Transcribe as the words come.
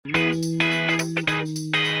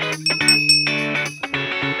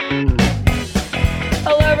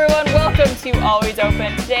Always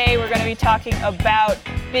Open. Today we're going to be talking about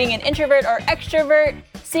being an introvert or extrovert,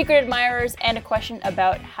 secret admirers, and a question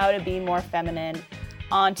about how to be more feminine.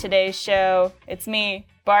 On today's show, it's me,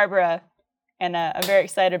 Barbara, and I'm very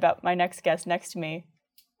excited about my next guest next to me.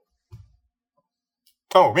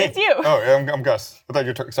 Oh, me? It's you. Oh, I'm Gus. I thought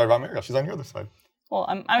you were excited about Mariel. She's on your other side. Well,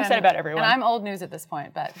 I'm excited about everyone. And I'm old news at this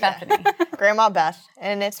point, but Bethany. Grandma Beth,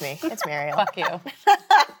 and it's me. It's Mariel. Fuck you.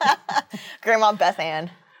 Grandma Beth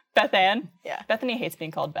Ann. Beth Ann? Yeah. Bethany hates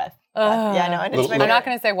being called Beth. Yeah, no, and it's my I'm not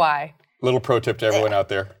going to say why. Little pro tip to everyone out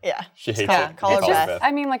there. Yeah. She hates call- it. call her She calls Beth.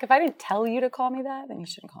 I mean, like, if I didn't tell you to call me that, then you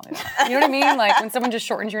shouldn't call me that. You know what I mean? Like, when someone just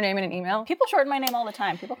shortens your name in an email. People shorten my name all the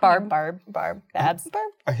time. People call me Barb. Babs.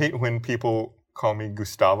 Barb. I hate when people call me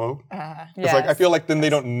Gustavo. It's Yes. like, I feel like then they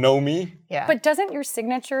don't know me. Yeah. But doesn't your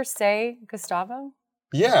signature say Gustavo?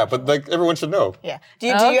 Yeah, but like everyone should know. yeah. Do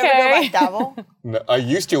you ever go by Davo? No, I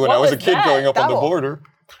used to when What I was a was kid that? growing up on the Davo. border.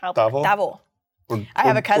 Davo. Davo. Or- I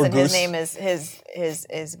have or- a cousin or whose Goose. name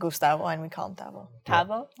is Gustavo, and we call him Davo.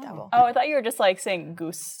 Tavo? Davo. Oh, I thought you were just like saying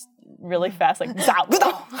goose really fast, like Gustavo.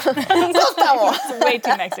 Gustavo. It's way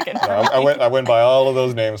too Mexican. No, I went by all of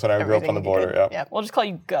those names when I grew up on the Everything you border. could. Yeah. Yep. We'll just call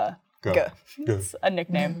you Guh. Go. Go. Go. It's a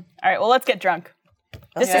nickname. All right, well, let's get drunk.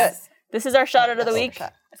 Yes. This is our shot out of the That's week. our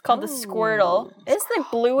shot. It's called the Squirtle. It's the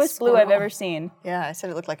bluest blue I've ever seen. Yeah, I said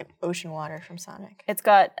it looked like an ocean water from Sonic. It's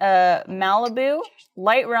got Malibu,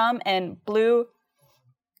 light rum, and blue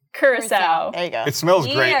curacao. There you go. It smells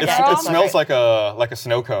Yeah, great. girl. It smells like a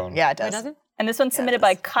snow cone. Yeah, it Oh, does. does it? And this one's submitted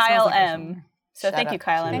by Kyle like M. So Shout thank out you,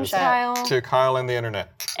 Kyle M. Thanks, Shout out. Kyle. To Kyle and the internet.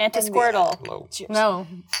 And to Squirtle. Hello. No.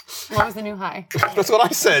 What was the new high? That's what I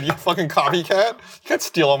said, you fucking copycat. You can't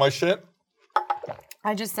steal all my shit.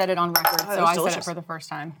 I just said it on record, so was I said it delicious. for the first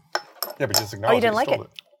time. Yeah, but just acknowledge you didn't you like stole it?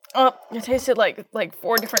 Oh, it tasted like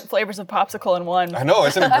 4 different flavors of popsicle in one. I know,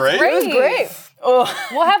 isn't it great? great. Great. Oh,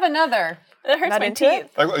 We'll have another. that hurts Not my into teeth.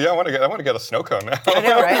 it? Yeah, I want to get a snow cone now. I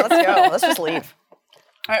know, right? Let's go. Let's just leave.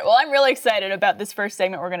 All right, well, I'm really excited about this first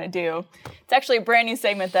segment we're going to do. It's actually a brand new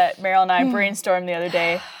segment that Meryl and I brainstormed the other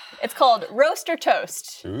day. It's called Roast or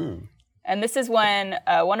Toast. Ooh. And this is when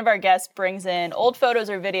one of our guests brings in old photos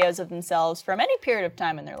or videos of themselves from any period of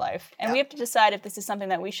time in their life. And we have to decide if this is something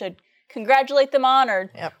that we should congratulate them on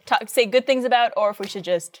or say good things about, or if we should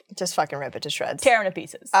just Just fucking rip it to shreds. tear them to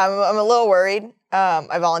pieces. I'm a little worried.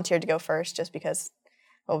 I volunteered to go first just because,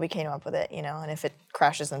 well, we came up with it, you know, and if it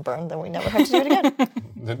crashes and burns, then we never have to do it again.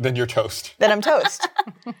 Then you're toast. Then I'm toast.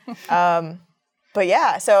 But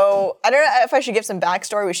yeah, so I don't know if I should give some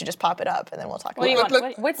backstory. We should just pop it up and then we'll talk What do about you it.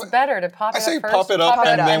 want? What's better, to pop I it say up first? pop it up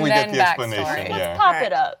and then we get the backstory. explanation. Yeah. Pop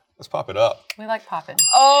it up. Let's pop it up. We like popping.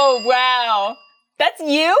 Oh, wow. That's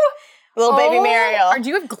you? Little baby Mariel. Do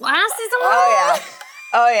you have glasses on? Oh yeah.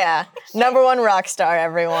 Oh yeah. Number one rock star,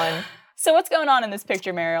 everyone. So what's going on in this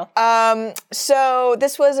picture, Meryl? So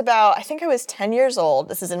this was about, I think I was 10 years old.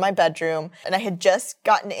 This is in my bedroom. And I had just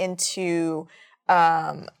gotten into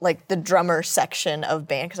like the drummer section of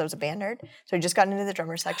band because I was a band nerd. So I just got into the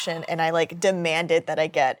drummer section and I like demanded that I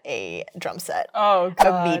get a drum set Oh,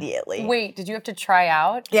 God. immediately. Wait, did you have to try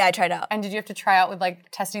out? Yeah, I tried out. And did you have to try out with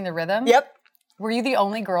like testing the rhythm? Yep. Were you the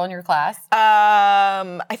only girl in your class?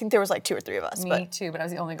 I think there was like 2 or 3 of us, Me but too, but I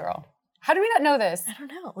was the only girl. How do we not know this? I don't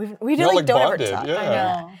know. We You're like like don't ever bonded, talk.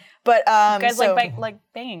 yeah. No. But You guys so, like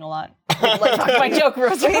banging a lot. My joke,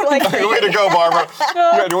 Rose. like Way to go, Barbara.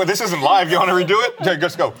 Yeah, well, this isn't live. You want to redo it? Yeah,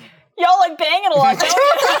 let's go. Y'all like banging a lot, don't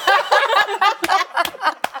you?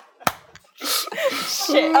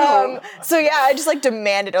 Shit. So yeah, I just like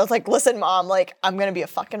demanded. I was like, "Listen, mom, like I'm gonna be a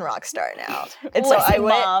fucking rock star now." And so I Listen,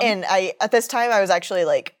 went, Mom. and at this time I was actually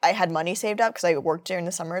like, I had money saved up because I worked during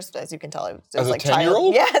the summers. As you can tell, it was As a like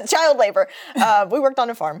 10-year-old? child labor. We worked on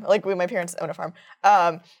a farm. Like my parents own a farm.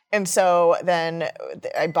 And so then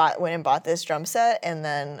I went and bought this drum set, and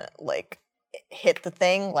then like hit the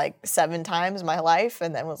thing like 7 times in my life,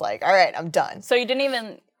 and then was like, "All right, I'm done." So you didn't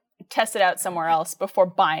even test it out somewhere else before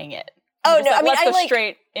buying it? Oh, Just no, like, I mean, let's I go like-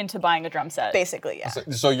 straight into buying a drum set. Basically, yeah.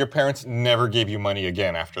 So your parents never gave you money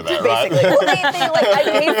again after that, right? Basically. Well, they like,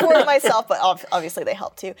 I paid for it myself, but obviously they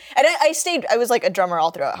helped too. And I was like a drummer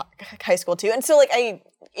all throughout high school too. And so like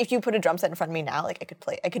if you put a drum set in front of me now, like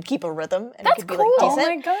I could keep a rhythm and That's it could be cool. like Oh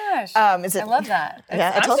decent. my gosh. Is it? I love that.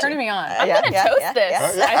 Yeah, I It's told you. turning me on. I'm gonna toast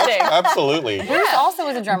this. I think. Absolutely. Bruce also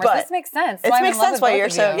was a drummer, so But this makes sense. It So I'm makes in love sense with why both you're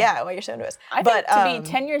of so you. why you're so into us. I But think to be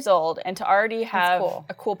 10 years old and to already have cool.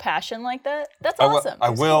 a cool passion like that, that's awesome.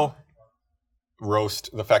 I will roast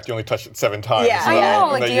the fact you only touched it 7 times. Yeah. I Yeah. know.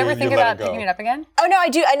 and Like, that do you ever think let about it go. picking it up again? Oh no, I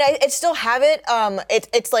do, and I still have it.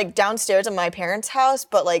 It's like downstairs at my parents' house,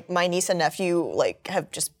 but like my niece and nephew like have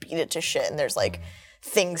just beat it to shit, and there's like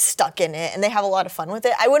things stuck in it, and they have a lot of fun with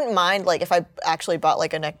it. I wouldn't mind like if I actually bought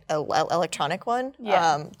like an electronic one,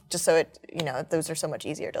 just so it, those are so much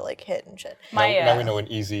easier to like hit and shit. Now we know an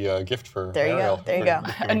easy gift for There you Ariel. go. There you go.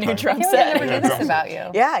 A new drum I set. never knew this about you.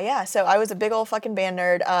 Yeah. So I was a big old fucking band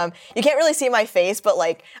nerd. You can't really see my face, but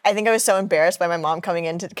like I think I was so embarrassed by my mom coming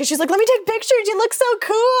in because she's like, "Let me take pictures. You look so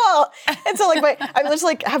cool." And so like I'm just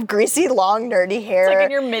like have greasy, long, nerdy hair. It's like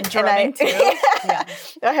in your mid drumming too. Yeah.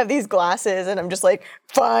 I have these glasses, and I'm just like,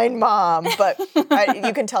 "Fine, mom." But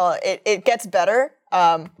you can tell it gets better.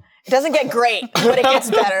 It doesn't get great, but it gets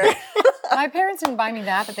better. My parents didn't buy me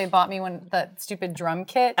that, but they bought me that stupid drum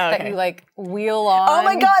kit that Okay. you like wheel on. Oh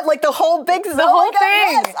my god! Like the whole big, The whole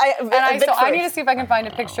thing. Yes. So I need to see if I can find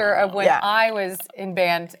a picture of when Yeah. I was in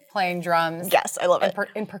band playing drums. Yes, I love it.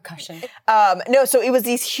 In percussion. No, so it was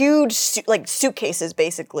these huge suitcases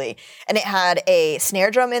basically, and it had a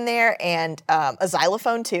snare drum in there and a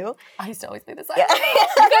xylophone too. I used to always play the They're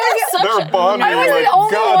xylophone. bonding. I was Like, the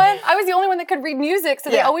only God. one. I was the only one that could read music, so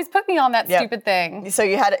they Yeah. always put me on that Yep. stupid thing. So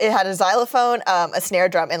it had a xylophone, a snare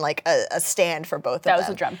drum, and like a stand for both of them. That was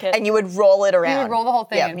the drum kit. And you would roll it around. You would roll the whole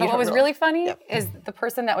thing Yep, in. you'd But what was roll- really funny Yep. is the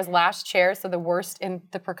person that was last chair, so the worst in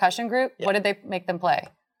the percussion group, what did they make them play?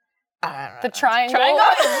 I don't know. The triangle. Triangle?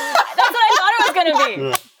 That's what I thought it was gonna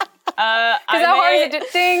be. Is that hard as it did?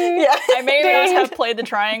 Ding. Yeah. I may have played the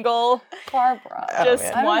triangle Barbara. just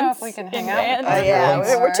I don't know once if we can in hang out band. with Yeah,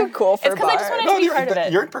 Once. we're too cool for It's because I just bar. wanted to be part of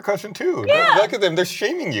it. You're in percussion too. Yeah. Look at them. They're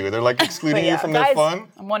shaming you. They're like excluding you Yeah. from Guys, their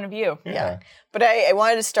fun. I'm one of you. Yeah. But I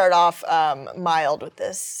wanted to start off mild with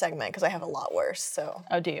this segment because I have a lot worse. So.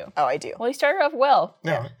 Oh, do you? Oh, I do. Well, you started off well.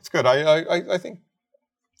 Yeah, it's good. I think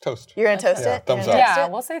toast. You're gonna toast Yeah, it? thumbs You're up. gonna toast Yeah,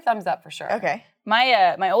 it? we'll say thumbs up for sure. Okay.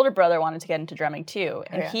 My older brother wanted to get into drumming too,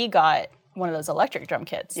 and Yeah. he got one of those electric drum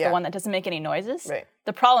kits, Yeah. the one that doesn't make any noises. Right.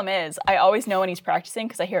 The problem is, I always know when he's practicing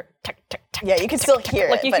because I hear tick, tick, tick. Yeah, you can still hear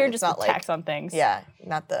Like it, you but hear it's just not the like tacks on things. Yeah,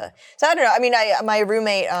 not the. So I don't know. I mean, my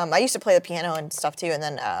roommate. I used to play the piano and stuff too, and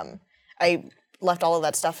then I left all of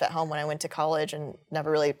that stuff at home when I went to college and never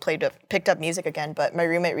really picked up music again. But my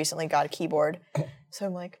roommate recently got a keyboard, so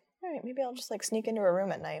I'm like, all right, maybe I'll just like sneak into her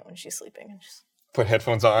room at night when she's sleeping and just. Put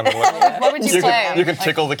headphones on. And like, What would you play? you can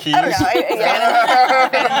tickle the keys. Yeah,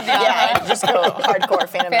 just go hardcore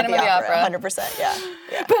Phantom of the Opera, 100%. Yeah.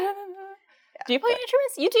 Do you play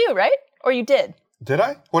instruments? You do, right? Or you did? Did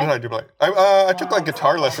I? What did I do? I took like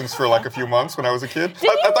guitar lessons for like a few months when I was a kid.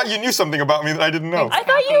 I thought you knew something about me that I didn't know. I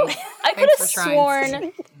thought you. I could for have trying.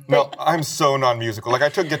 sworn. No, I'm so non-musical. Like I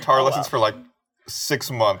took guitar lessons for like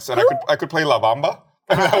 6 months, and I could play La Bamba,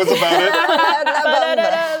 and that was about it.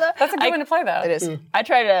 That's a good one to play, though. It is. I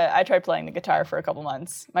tried playing the guitar for a couple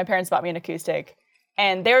months. My parents bought me an acoustic,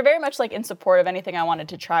 and they were very much like in support of anything I wanted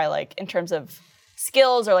to try, like in terms of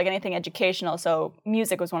skills or like anything educational. So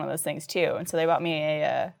music was one of those things too, and so they bought me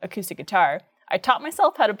a acoustic guitar. I taught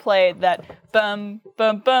myself how to play that bum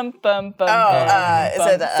bum bum bum bum. Is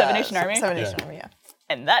it the Seven Nation Army? Seven Nation Army, yeah.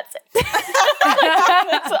 And that's it.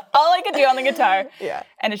 That's all I could do on the guitar. Yeah.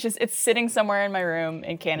 And it's sitting somewhere in my room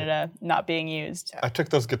in Canada, not being used. I took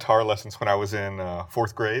those guitar lessons when I was in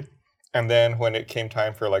 4th grade. And then when it came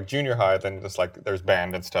time for like junior high, then just like there's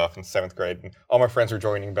band and stuff in 7th grade. And all my friends were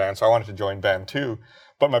joining band, so I wanted to join band too.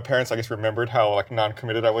 But my parents, I guess, remembered how like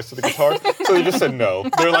non-committed I was to the guitar, so they just said no.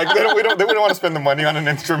 They're like, they wouldn't want to spend the money on an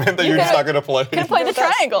instrument that you're just not gonna play. Could play the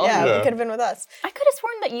triangle. Yeah, Yeah. it could have been with us. I could have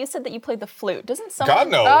sworn that you said that you played the flute. Doesn't someone? God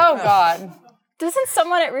no. Oh, God. Doesn't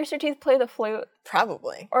someone at Rooster Teeth play the flute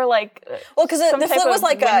Probably. or like? Well, because the some type flute was of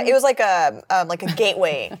like wind- it was like a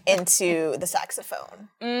gateway into the saxophone,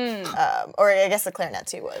 or I guess the clarinet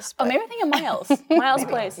too was. Oh, but- maybe I'm thinking Miles. Miles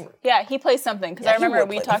plays. Yeah, he plays something because I he remember would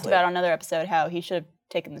we play the talked flute. about on another episode how he should have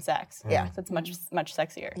taken the sax. Yeah. So it's much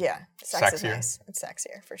sexier. Yeah, sax is Sexier. nice. It's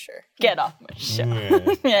sexier for sure. Get off my show.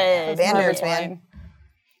 Yeah. Yeah. Band nerds, Perfect man. line.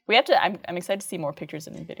 We have to. I'm excited to see more pictures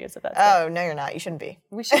and videos of that. Oh no, you're not. You shouldn't be.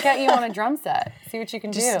 We should get you on a drum set. See what you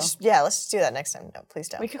can do. Yeah, let's just do that next time. No, please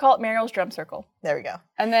don't. We could call it Mariel's Drum Circle. There we go.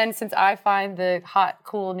 And then since I find the hot,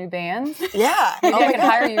 cool new bands, Yeah. maybe I could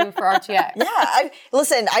hire you for RTX. Yeah.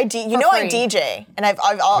 Listen, I free. DJ, and I've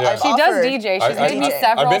She offered. does DJ. She's made me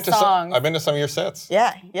several songs. I've been to some of your sets.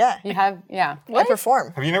 Yeah, yeah. You have, yeah. I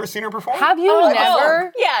perform. Have you never seen her perform? Have you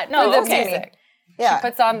never? Yeah. No. For the Okay. music. Yeah.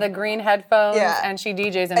 Puts on the green headphones Yeah. and she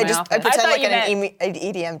DJs in I my just office. I pretend thought like you an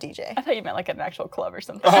EDM DJ. I thought you meant like at an actual club or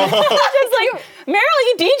something. Just like, Mariel,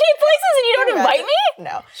 you DJ places and you don't invite me?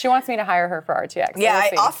 No. She wants me to hire her for RTX. so Yeah, we'll I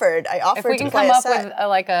see. offered If we to can play come a up set. with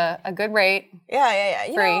a good rate, Yeah.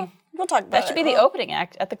 You free. know, We'll talk about That should be the opening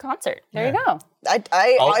act at the concert. There you go.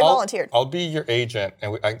 I volunteered. I'll be your agent,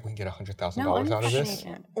 and we can get $100,000 out of this.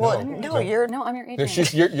 Well, no, you're No, I'm your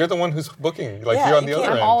agent. You're the one who's booking. Like Yeah, you're on you the can't-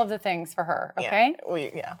 other I'm end. all of the things for her, okay?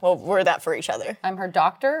 Well, we're that for each other. I'm her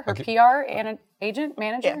doctor, her PR, and an agent,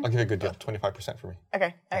 manager. Yeah. I'll give you a good deal. 25% for me.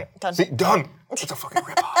 Okay, all right, done. See, done. It's a fucking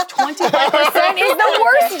ripoff. 25% is the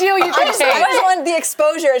worst deal you I can just take. wanted the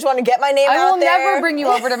exposure. I just wanted to get my name I out will there. never bring you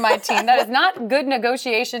over to my team. That is not good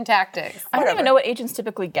negotiation tactics. I don't even know what agents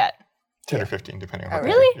typically get. 10 or 15, depending on what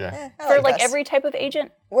Really? they do. Yeah. I For like us. every type of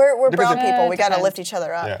agent? We're Depends brown if- people. We got to depends. lift each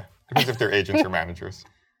other up. Yeah. Depends if they're agents or managers.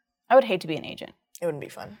 I would hate to be an agent. It wouldn't be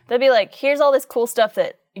fun. They'd be like, here's all this cool stuff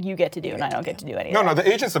that you get to do and I don't get to do any of No, it. the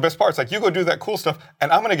agent's the best part. It's like you go do that cool stuff,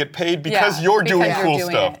 and I'm going to get paid because Yeah, you're because doing you're cool doing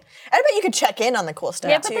stuff. it. I bet you could check in on the cool stuff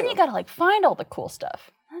Yeah, but too. then you gotta like find all the cool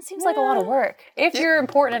stuff. That seems like a lot of work. If you're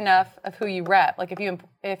important enough of who you rep, like if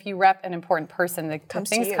you rep an important person, the Comes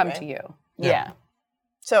to things you, come right? to you. Yeah.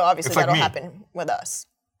 So obviously It's like that'll me. happen with us.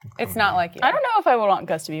 It's not like you. I don't know if I would want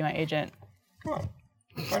Gus to be my agent. Come on.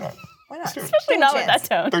 Why not? Why not? Especially not with that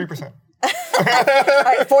tone. 30%. All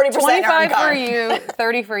right, 40% 25 for you,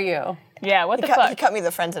 30 for you. Yeah, what the He fuck? cut me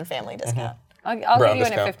the friends and family discount. I'll Brown give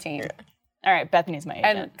you in at discount. 15. All right, Bethany's my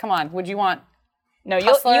agent. And come on, would you want No,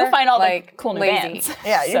 Hustler, you find all like, the cool new lazy. bands.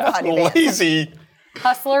 Yeah, you know how to do bands. Lazy.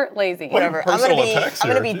 hustler, lazy? Whatever. I'm Personal gonna be attacks I'm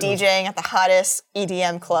gonna here, be Jesus. DJing at the hottest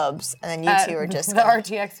EDM clubs, and then you two are just the gonna-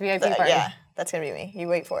 RTX VIP party. yeah, that's gonna be me. You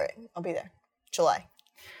wait for it. I'll be there. July.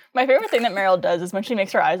 My favorite thing that Meryl does is when she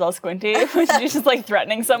makes her eyes all squinty, when she's just like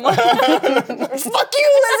threatening someone. Fuck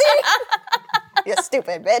you, Lizzie. You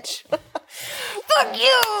stupid bitch. Fuck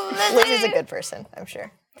you, Lizzie. Lizzie's a good person, I'm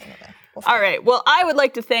sure. All right, well, I would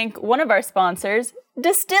like to thank one of our sponsors,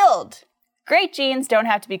 Distilled. Great jeans don't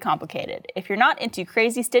have to be complicated. If you're not into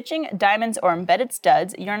crazy stitching, diamonds, or embedded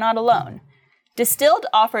studs, you're not alone. Distilled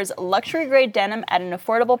offers luxury-grade denim at an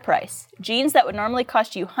affordable price. Jeans that would normally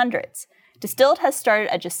cost you hundreds. Distilled has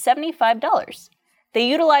started at just $75. They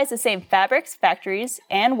utilize the same fabrics, factories,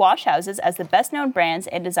 and wash houses as the best-known brands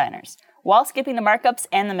and designers, while skipping the markups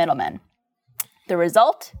and the middlemen. The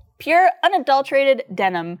result? Pure, unadulterated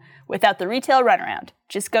denim without the retail runaround.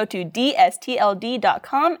 Just go to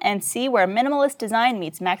dstld.com and see where minimalist design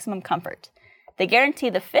meets maximum comfort. They guarantee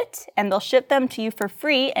the fit, and they'll ship them to you for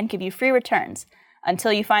free and give you free returns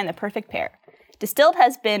until you find the perfect pair. Distilled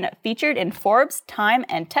has been featured in Forbes, Time,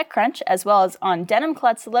 and TechCrunch, as well as on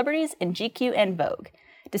denim-clad celebrities in GQ and Vogue.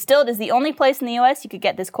 Distilled is the only place in the US you could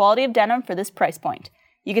get this quality of denim for this price point.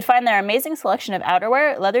 You could find their amazing selection of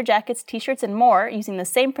outerwear, leather jackets, t-shirts, and more using the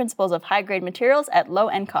same principles of high-grade materials at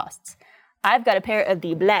low-end costs. I've got a pair of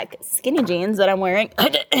the black skinny jeans that I'm wearing.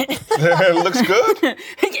 It looks good.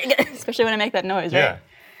 Especially when I make that noise, Yeah.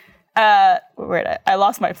 right? Where did I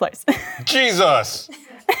lost my place. Jesus.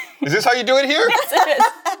 Is this how you do it here?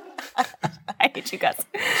 I hate you guys.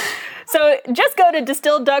 So just go to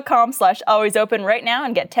distilled.com/alwaysopen right now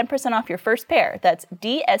and get 10% off your first pair. That's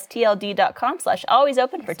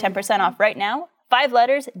dstld.com/alwaysopen for 10% off right now. 5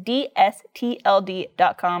 letters,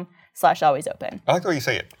 dstld.com/alwaysopen. I like the way you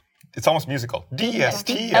say it. It's almost musical.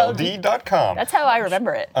 dstld.com. That's how I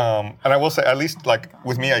remember it. And I will say, at least like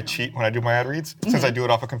with me, I cheat when I do my ad reads. Since I do it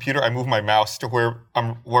off a computer, I move my mouse to where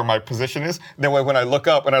my position is. Then when I look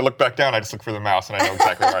up and I look back down, I just look for the mouse and I know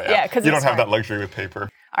exactly where I am. Yeah, 'cause you it's don't have smart. that luxury with paper.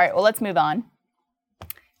 All right, well, let's move on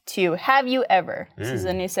to Have You Ever? This is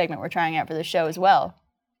a new segment we're trying out for the show as well.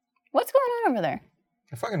 What's going on over there?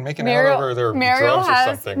 They're fucking making out over their drums or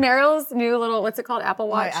something. Meryal's new little, what's it called, Apple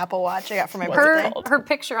My Watch. Apple Watch I got for my birthday. Her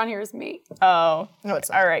picture on here is me. Oh, No, it's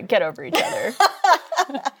not. all right, get over each other.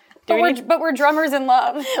 But we're drummers in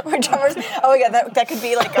love. We're drummers. Oh my god, that could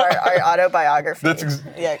be like our autobiography. That's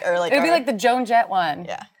yeah, or like It'd be our- like the Joan Jett one.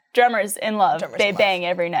 yeah, Drummers in love, Drummers they in love. bang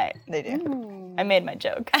every night. they do. I made my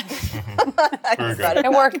joke. very good.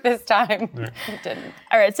 It worked this time. It didn't.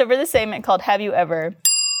 All right, so for this segment called Have You Ever,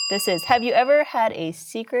 this is Have You Ever Had a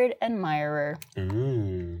Secret Admirer?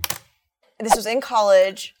 Ooh. This was in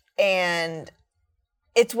college, and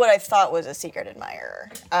it's what I thought was a secret admirer.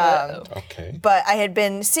 Okay. But I had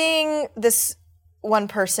been seeing this one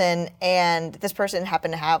person, and this person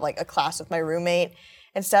happened to have like a class with my roommate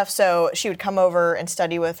and stuff. So she would come over and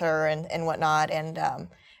study with her and whatnot. And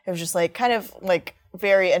it was just like kind of like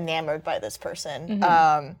very enamored by this person.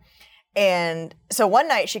 And so one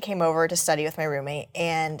night she came over to study with my roommate,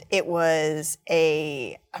 and it was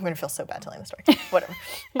I'm going to feel so bad telling the story. Whatever.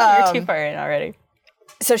 You're too far in already.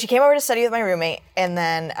 So she came over to study with my roommate, and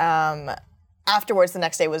then afterwards, the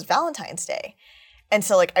next day was Valentine's Day. And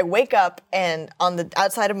so like I wake up, and on the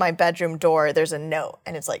outside of my bedroom door, there's a note,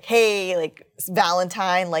 and it's like, hey, like it's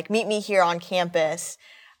Valentine, like meet me here on campus.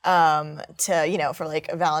 to for like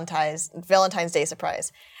a Valentine's Day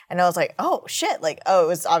surprise. And I was like, oh shit, like, oh, it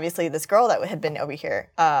was obviously this girl that had been over here.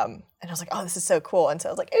 And I was like, oh, this is so cool. And so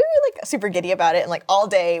I was like, ooh, like super giddy about it, and like all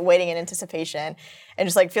day waiting in anticipation and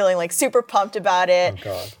just like feeling like super pumped about it. Oh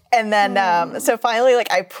God. And then, so finally,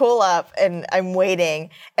 like I pull up and I'm waiting,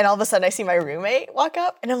 and all of a sudden I see my roommate walk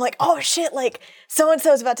up, and I'm like, oh shit, like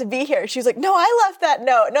so-and-so is about to be here. She was like, no, I left that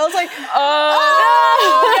note. And I was like,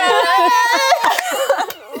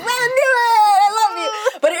 Run, do it, I love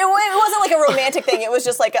you. But it wasn't like a romantic thing. It was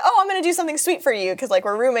just like, oh, I'm gonna do something sweet for you because like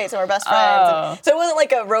we're roommates and we're best friends. And so it wasn't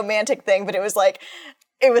like a romantic thing, but it was like,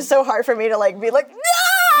 it was so hard for me to like be like, no!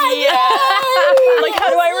 Yeah. Like, how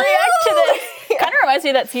do I react to this? Kind of reminds me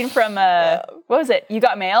of that scene from, what was it? You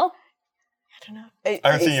Got Mail? I don't know. I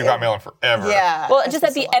haven't seen You Got Mail in forever. Yeah. Well, just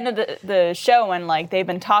at the end of the show when like they've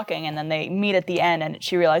been talking and then they meet at the end and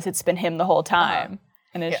she realizes it's been him the whole time.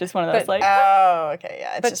 And it's just one of those like... Oh, okay,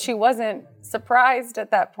 yeah. But she wasn't surprised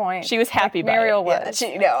at that point. She was happy by Mariel it. was.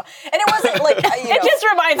 Yeah, and it wasn't like, It just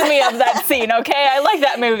reminds me of that scene, okay? I like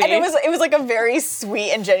that movie. And it was like a very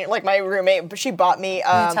sweet and genuine, like my roommate, she bought me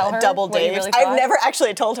tell her Double what you Dave's. really I've thought? never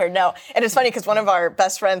actually told her, no. And it's funny because one of our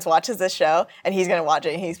best friends watches this show and he's going to watch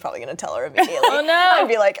it and he's probably going to tell her immediately. Oh, no. And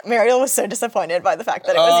be like, Mariel was so disappointed by the fact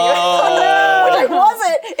that it was you. Which I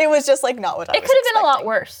wasn't. It was just like not what I was It could have been a lot expecting.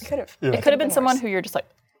 worse. Could have. It could have been someone who you're just like,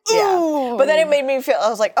 Yeah. But then it made me feel, I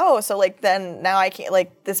was like, oh, so like then now I can't,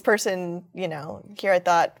 like this person, here I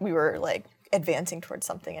thought we were like advancing towards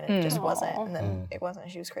something and it just wasn't. And then it wasn't.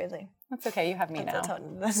 She was crazy. That's okay. You have me now.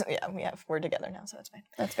 We're together now, so it's fine.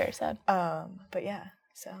 that's very sad. But yeah,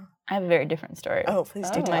 so. I have a very different story. Oh, please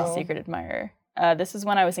do My tell. secret admirer. This is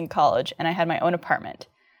when I was in college and I had my own apartment.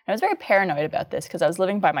 I was very paranoid about this because I was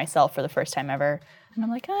living by myself for the first time ever. And I'm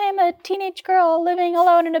like, I'm a teenage girl living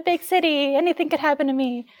alone in a big city. Anything could happen to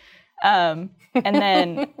me. And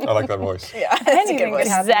then I like that voice. Yeah, that's a good Anything one. could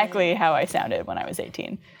happen. exactly how I sounded when I was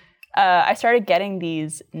 18. I started getting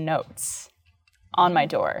these notes on my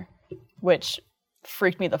door, which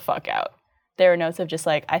freaked me the fuck out. There were notes of just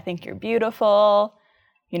like, I think you're beautiful.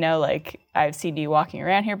 Like I've seen you walking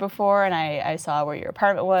around here before and I saw where your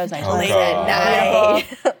apartment was. And I Oh, just God.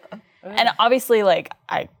 beautiful. And obviously, like,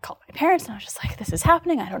 I called my parents and I was just like, this is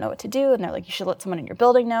happening. I don't know what to do. And they're like, you should let someone in your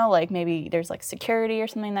building know. Like, maybe there's like security or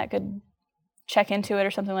something that could check into it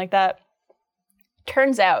or something like that.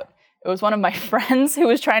 Turns out it was one of my friends who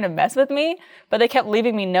was trying to mess with me, but they kept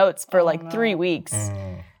leaving me notes for 3 weeks.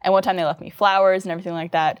 And one time they left me flowers and everything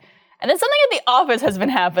like that. And then something at the office has been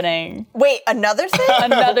happening. Wait, another thing?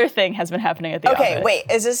 Another thing has been happening at the office. Okay, wait,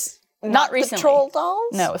 is this not recently. the troll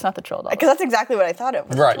dolls? No, it's not the troll doll. Because that's exactly what I thought it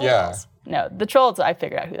was. Right, troll yeah. dolls. No, the trolls, I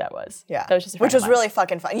figured out who that was. Yeah. That was just a Which friend was of mine. really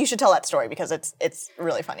fucking fun. You should tell that story because it's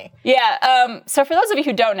really funny. Yeah, so for those of you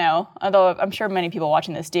who don't know, although I'm sure many people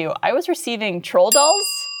watching this do, I was receiving troll dolls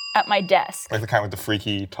at my desk. Like the kind with the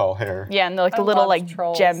freaky tall hair. Yeah, and the little loved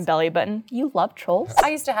trolls. gem belly button. You love trolls? I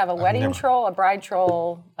used to have a wedding never- troll, a bride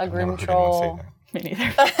troll, a groom Never heard anyone say troll. that. Me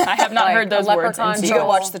neither. I have not Like heard those a words. leprechaun in Did you go troll.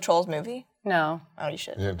 watch the Trolls movie? No. Oh, you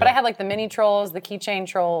should. Yeah, But I had like the mini trolls, the keychain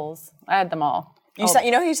trolls. I had them all. You sound,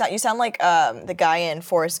 who you sound? You sound like the guy in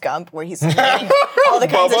Forrest Gump where he's eating all the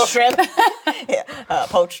kinds of Bubba. shrimp. Yeah,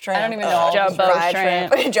 poached shrimp. I don't even know all Jumbo fried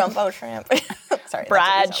shrimp. Jumbo shrimp. Sorry.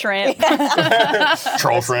 Brad shrimp.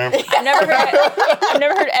 Troll shrimp. I've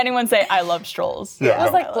never heard anyone say I love trolls. Yeah. It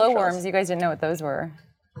was like love glowworms. trolls. You guys didn't know what those were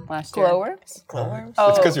last year. Glowworms? Glowworms.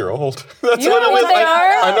 It's because you're old. That's You what know it what is. they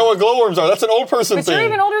are? I know what glowworms are. That's an old person But thing. you're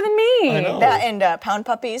even older than me. I know. That and pound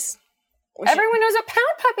puppies. Everyone knows what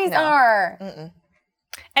pound puppies are.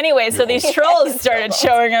 Anyway, so these trolls started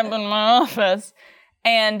showing up in my office.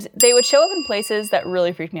 And they would show up in places that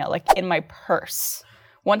really freaked me out, like in my purse.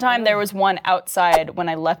 One time there was one outside when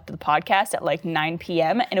I left the podcast at like 9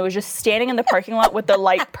 p.m. and it was just standing in the parking lot with the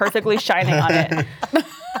light perfectly shining on it. And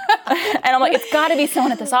I'm like, it's gotta be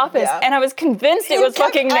someone at this office. Yeah. And I was convinced it You was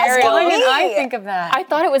kept fucking asking Mariel. Why me. did I think of that? I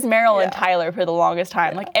thought it was Meryl and Tyler for the longest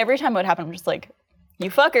time. Like every time it would happen, I'm just like, you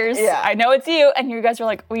fuckers, Yeah. I know it's you. And you guys were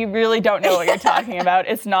like, we really don't know what you're talking about.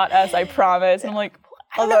 It's not us, I promise. And I'm like,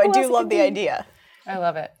 Although I who else it do love could the be. idea. I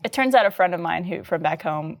love it. It turns out a friend of mine who from back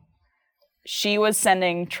home, she was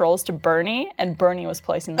sending trolls to Bernie and Bernie was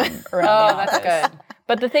placing them around the Oh, office. that's good.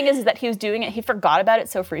 But the thing is that he was doing it, he forgot about it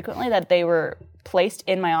so frequently that they were placed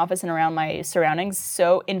in my office and around my surroundings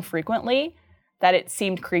so infrequently that it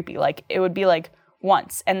seemed creepy. Like it would be like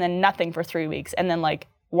once and then nothing for 3 weeks and then like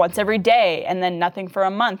once every day and then nothing for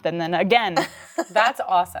a month and then again. That's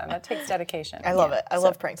awesome. That takes dedication. I love it. I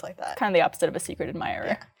love pranks like that. Kind of the opposite of a secret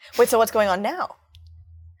admirer. Wait, so what's going on now?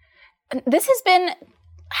 This has been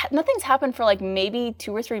nothing's happened for like maybe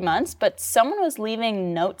 2 or 3 months, but someone was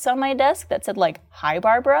leaving notes on my desk that said like, "Hi,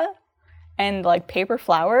 Barbara," and like paper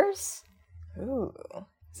flowers. Ooh.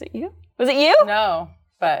 Is it you? Was it you? No,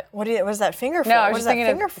 but What is that finger for? no, I What was is just that thinking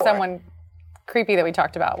finger of for? someone creepy that we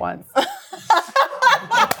talked about once.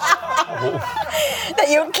 that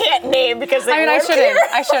you can't name because they I mean, I work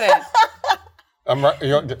here. shouldn't. I'm right.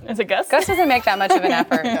 Is it Gus? Gus doesn't make that much of an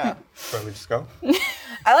effort. Shall we just go?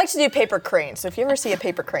 I like to do paper crane. So if you ever see a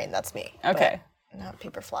paper crane, that's me. Okay. But not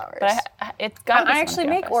paper flowers. But it's got. I actually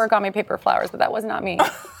make origami paper flowers, but that was not me.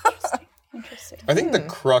 Interesting. I think the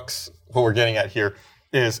crux, what we're getting at here,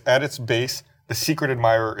 is at its base, the secret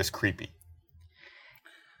admirer is creepy.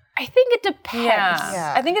 I think it depends.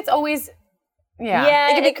 Yeah. I think it's always, Yeah.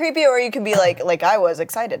 it could be creepy, or you could be like I was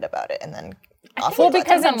excited about it, and then off Well, we go.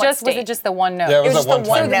 because Depends on what was it state. just the one note? Yeah, it was just a one the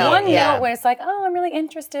one time. note. One Yeah. note when it's like, oh, I'm really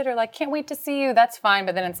interested, or like, can't wait to see you. That's fine,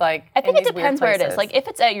 but then it's like, I think in it these weird depends where it is. places. Like if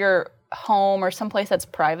it's at your home or someplace that's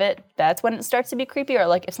private, that's when it starts to be creepy. Or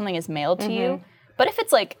like if something is mailed to you. But if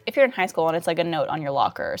it's like if you're in high school and it's like a note on your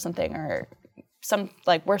locker or something, or some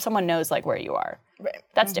like where someone knows like where you are, Right.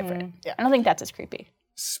 that's different. Yeah. I don't think that's as creepy.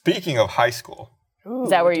 Speaking of high school, Is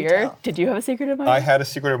that where do you're? tell. Did you have a secret admirer? I had a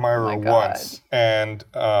secret admirer God. once, and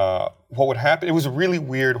what would happen? It was really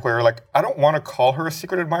weird. Where like I don't want to call her a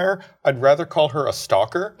secret admirer. I'd rather call her a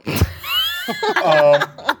stalker.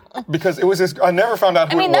 Because it was this. I never found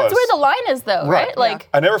out who I mean, it was. that's where the line is, though, right? Like,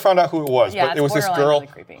 I never found out who it was, Yeah, but it's it was this borderline girl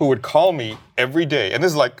really creepy. who would call me every day, and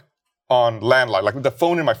this is like on landline, like the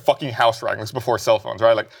phone in my fucking house rang. This is before cell phones,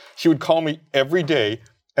 right? Like she would call me every day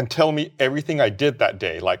and tell me everything I did that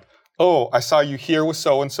day, like. Oh, I saw you here with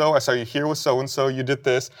so and so. I saw you here with so and so. You did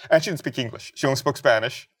this, and she didn't speak English. She only spoke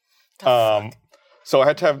Spanish. So I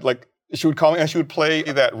had to have like she would call me and she would play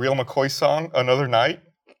that Real McCoy song "Another Night,"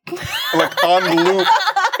 like on loop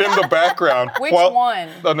in the background. Which one?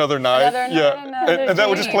 Another night. Another night, yeah, another and that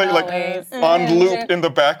would just play like always. on loop in the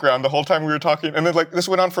background the whole time we were talking. And then like this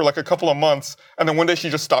went on for like a couple of months, and then one day she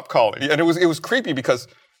just stopped calling, and it was creepy because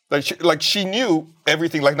she knew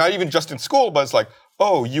everything, like not even just in school, but it's like.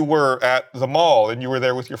 Oh, you were at the mall and you were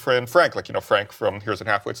there with your friend Frank, like, Frank from Here's and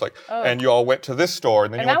Halfway. It's like, and you all went to this store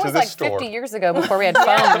and then And you that went to was this like store. 50 years ago before we had phones.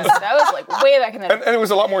 that was like way back in the. And it was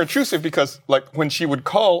a lot more intrusive because, like, when she would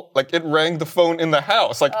call, like, it rang the phone in the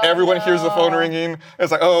house. Like, everyone hears the phone ringing.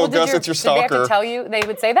 It's like, oh, Gus, it's your Did they have stalker. to tell you? They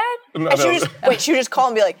would say that? No, And she no. would just she would just call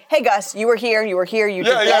and be like, "Hey Gus, you were here, you did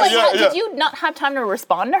Yeah, this." yeah, Like, yeah. Did you not have time to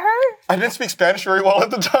respond to her? I didn't speak Spanish very well at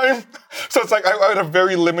the time. So it's like, I had a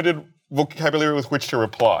very limited vocabulary with which to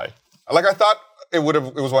reply. Like, I thought it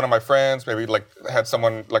was one of my friends, maybe, like, had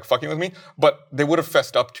someone, like, fucking with me, but they would have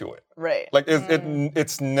fessed up to it. Right. Like,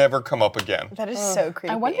 it's never come up again. That is so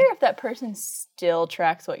creepy. I wonder if that person still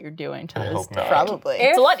tracks what you're doing to this hope day. not. Probably.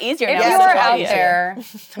 It's a lot easier If now. you with are social out media. there,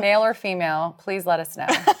 male or female, please let us know.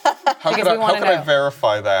 How could we I wanna know.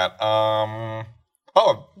 verify that?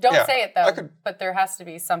 Don't yeah, say it though, I could, but there has to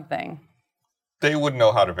be something. they would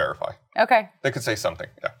know how to verify. Okay. They could say something,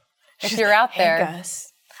 yeah. If you're out Hey there,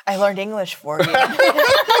 Gus, I learned English for you.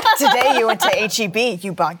 Today you went to HEB,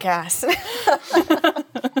 you podcast.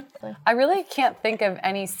 I really can't think of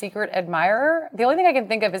any secret admirer. The only thing I can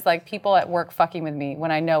think of is like people at work fucking with me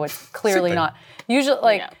when I know it's clearly Same thing. not. Usually,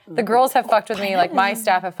 like the girls have fucked with me, like my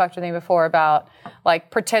staff have fucked with me before about like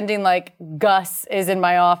pretending like Gus is in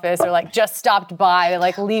my office or like just stopped by,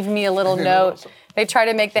 like leave me a little note. They try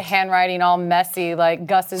to make the handwriting all messy, like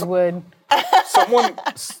Gus's would. Someone,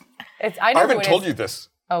 I know I who haven't it told is. you this.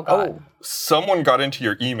 Oh God. Someone got into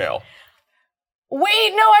your email.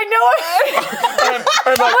 Wait, no, I know it.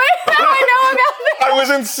 And like, Wait, no, I know about this. I was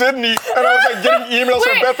in Sydney and I was like getting emails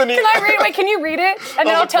from Wait, Bethany. can I read? Wait, can you read it? And then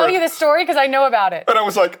I'll I'll look tell for it. you the story because I know about it. And I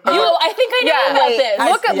was like, Oh, I think I know Yeah. about Wait, this.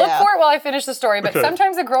 Look Yeah. for it while I finish the story. But Okay.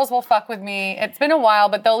 sometimes the girls will fuck with me. It's been a while,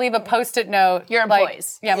 but they'll leave a Post-it note. Your like-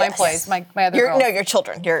 employees. Yeah, my Yes. employees. My other girls. Your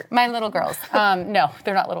children. My little girls. No,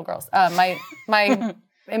 they're not little girls. My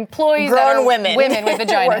employees that Grown are women. women with Work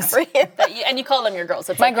vaginas. for you. And you call them your girls.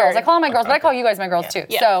 It's My like girls. her- I call them my girls, but I call you guys my girls too.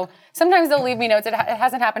 Yeah. So sometimes they'll leave me notes. It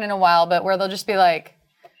hasn't happened in a while, but where they'll just be like,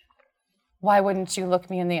 "Why wouldn't you look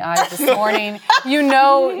me in the eyes this morning? You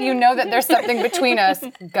know that there's something between us,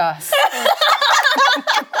 Gus."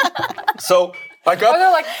 so I Or got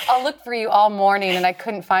they're like, "I'll look for you all morning and I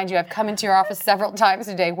couldn't find you. I've come into your office several times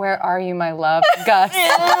today. Where are you, my love, Gus?" so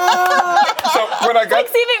when I got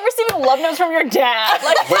receiving love notes from your dad.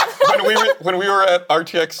 Like, when we were at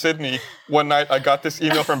RTX Sydney one night, I got this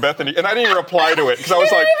email from Bethany, and I didn't even reply to it because I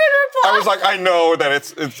was like, I know that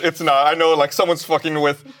it's not. I know like someone's fucking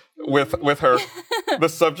with her. The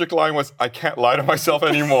subject line was, "I can't lie to myself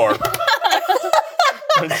anymore."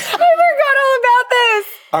 I forgot all about this.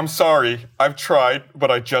 I'm sorry. I've tried, but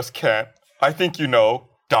I just can't. I think you know, ...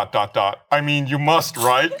 I mean, you must,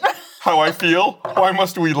 right? How I feel? Why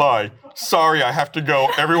must we lie? Sorry, I have to go.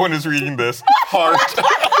 Everyone is reading this. Heart.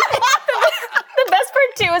 The best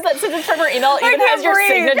part too is that since it's from her email, it even can't has your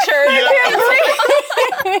breathe. signature.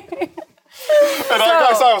 And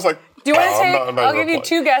I saw, I was like, Do you want to "Oh, take? I'm not I'll give you replying."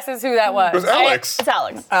 2 guesses who that was. It was Alex. It's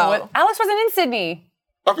Alex. Oh. Alex wasn't in Sydney.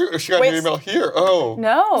 She got Wait, your email here. Oh.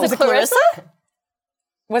 No. Was it Clarissa?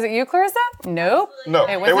 Was it you, Clarissa? Nope. No.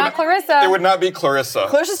 It was not Clarissa. It would not be Clarissa.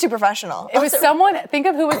 Clarissa's too professional. It was someone. Think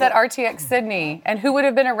of who was at RTX Sydney and who would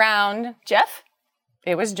have been around. Jeff?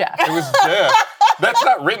 It was Jeff. It was Jeff. That's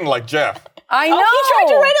not written like Jeff. I know. he tried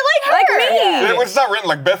to write it like her. me. Yeah. It's not written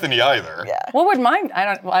like Bethany either. Yeah. What would mine? I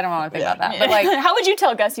don't want to think about that. But like, How would you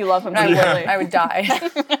tell Gus you love him? I would die.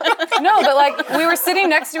 No, but like we were sitting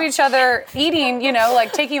next to each other eating,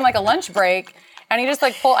 like taking like a lunch break, and he just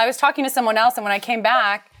like I was talking to someone else, and when I came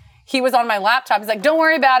back, he was on my laptop. He's like, "Don't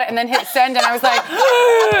worry about it," and then hit send, and I was like,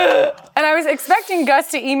 and I was expecting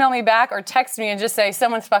Gus to email me back or text me and just say,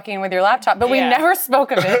 "Someone's fucking with your laptop," but we Yeah. never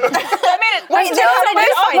spoke of it. That made it. Wait, that's no, just how a did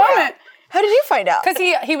you awkward find out? moment. How did you find out? Because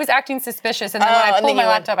he was acting suspicious, and then when Oh, I and pulled then my you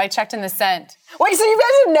went- laptop, I checked in the sent. Wait, so you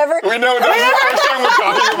guys have never... We know this is the first time we're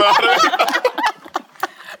talking about it.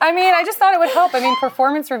 I mean, I just thought it would help. I mean,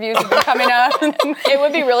 performance reviews have been coming up. It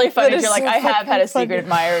would be really funny That if you're is like, so I have fucking had a funny. secret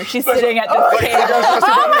admirer. She's sitting at the table.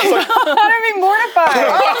 I'd be mortified.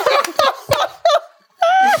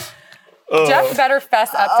 Jeff better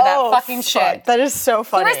fess up to that fucking fuck. shit. That is so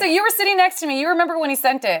funny. Clarissa, you were sitting next to me. You remember when he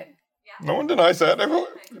sent it? No one denies that. Everyone.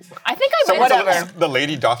 I think I Someone might said the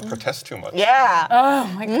lady doth protest too much. Yeah. Oh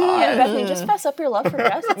my god. Yeah, Bethany, just fess up your love for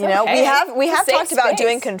Gus. It's You know, okay. we have Safe talked about space.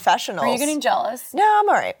 doing confessionals. Are you getting jealous? No, I'm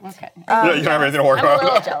all right. Okay. Yeah, you don't have anything to worry I'm a little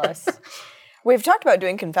about. jealous. We've talked about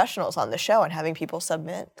doing confessionals on the show and having people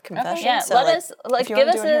submit confessions. Yeah, So, let like, us if you give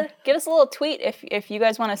wanna us do it here. give us a little tweet if you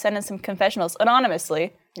guys want to send in some confessionals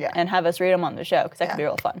anonymously. Yeah. And have us read them on the show because that could be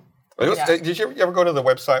real fun. Did you ever go to the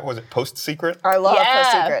website? Was it Post Secret? I love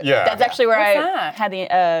Post Secret. Yeah. That's actually where What's I that? had the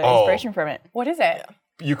inspiration from it. What is it?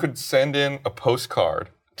 You could send in a postcard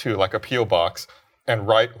to like a P.O. box and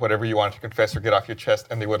write whatever you wanted to confess or get off your chest,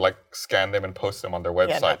 and they would like scan them and post them on their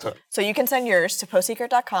Yeah, website. no. So you can send yours to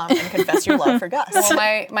postsecret.com and confess your love for Gus.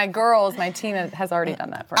 Well, my girls, my team has already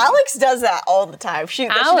done that for me. Alex does that all the time. She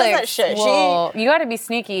does that shit. You got to be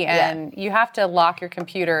sneaky, and you have to lock your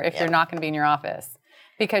computer if you're not going to be in your office,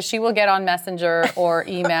 because she will get on Messenger or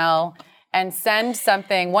email and send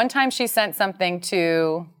something. One time she sent something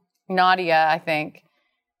to Nadia, I think.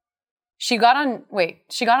 She got on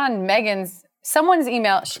Megan's, someone's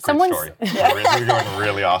email. Great story. We're going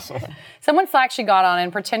really awesome. Someone's Slack she got on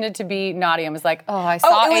and pretended to be Nadia and was like, "Oh, I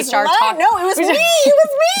saw it was HR mine. talk." No, it was me. It was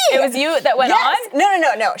me. It was you that went Yes.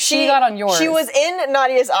 on? No. She got on yours. She was in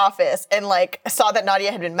Nadia's office and like saw that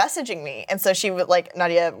Nadia had been messaging me, and so she would like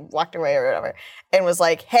Nadia walked away or whatever, and was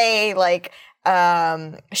like, "Hey, like."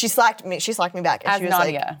 She slacked me back, and As she was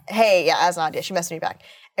Nadia. like, "Hey, yeah, as Nadia." She messaged me back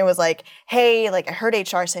and was like, "Hey, like I heard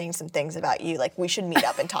HR saying some things about you. Like we should meet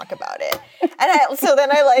up and talk about it." And so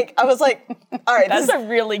then I was like, "All right, That's this a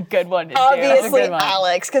really good one to do. obviously good one.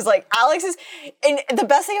 Alex, because like Alex is, and the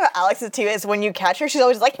best thing about Alex is too is when you catch her, she's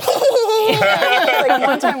always like, like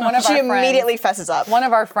One time, one of she our friends, immediately fesses up. one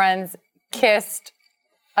of our friends kissed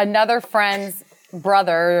another friend's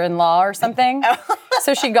brother-in-law or something.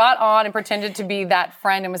 So she got on and pretended to be that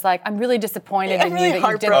friend and was like, "I'm really disappointed in really you that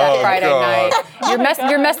you did heartbroken. that Oh, Friday God. night.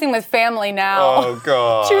 You're messing with family now." Oh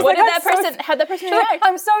God. She was What like, did that person, how'd that person She's like, react?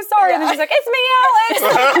 "I'm so sorry." And then she's like, "It's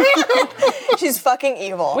me, Alex." She's fucking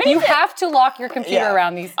evil. You have to lock your computer Yeah.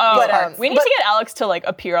 around these But, parts. We need to get Alex to like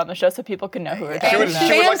appear on the show so people can know who we're She talking would about.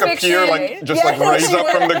 like Fan appear like fiction. just like no, raise she up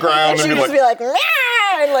would- from the ground She and would be just like, be like,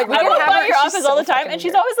 "Nah," and like we I would walk have by her. your She's office so all the time, fucking and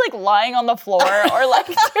she's weird. always like lying on the floor or like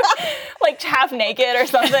half naked or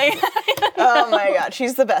something. Oh my god,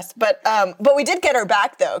 she's the best. But we did get her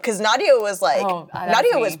back though, because Nadia was like, Oh, that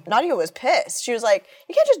was me. Nadia was pissed. She was like,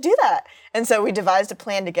 "You can't just do that." And so we devised a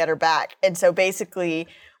plan to get her back. And so basically,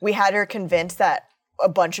 we had her convinced that a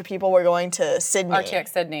bunch of people were going to Sydney, RTX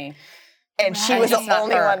Sydney. and she was the Just not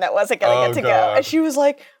only her. one that wasn't gonna Oh, get to go. God. And she was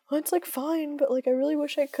like, "Well, it's like fine, but like I really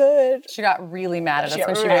wish I could." She got really mad at us got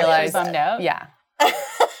when she really realized. bummed out. Yeah.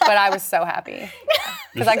 But I was so happy.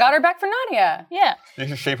 Because I got her back for Nadia. Yeah. you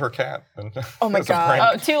should shave her cat. Oh my As a God. prank.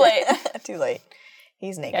 Oh, too late. Too late.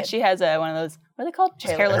 He's naked. Yeah, she has one of those. What are they called?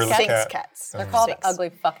 Just Hairless hairless cats. cat. cats. They're called Sphinx. ugly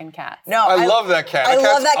fucking cats. No, I love that cat. I That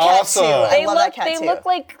love cat's that cat awesome. too. I They love look. that cat They too. look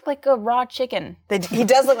like a raw chicken. He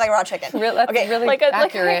does look like raw chicken. That's Okay, really Like a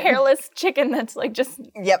accurate. hairless chicken that's like just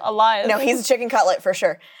Yep. alive. No, he's a chicken cutlet for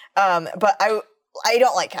sure. But I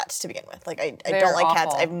don't like cats to begin with. Like I They're don't like cats.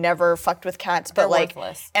 awful. I've never fucked with cats, but They're like,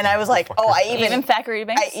 worthless. and I was like, oh, I Even Thackeray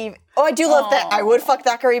Banks? I do love that. I would fuck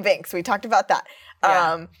Thackeray Banks. We talked about that.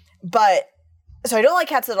 But so I don't like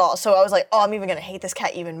cats at all. So I was like, oh, I'm even gonna hate this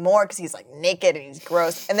cat even more because he's like naked and he's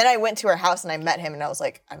gross. And then I went to her house and I met him and I was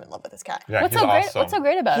like, I'm in love with this cat. Yeah, What's he's so great? awesome. What's so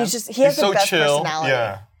great about him? He has the so best chill. personality.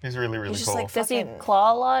 Yeah, he's really, really He's cool. just like Does he fucking-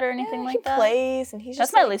 claw a lot or anything like he that? plays and he's That's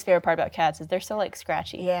just my like, least favorite part about cats is they're so like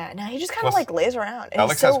scratchy. Yeah, no, he just kind of Plus, like lays around. And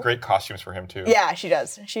Alex he's so, has great costumes for him too. Yeah, she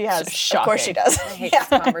does. She has. Of course she shocking. does. I hate this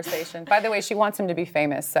conversation. By the way, she wants him to be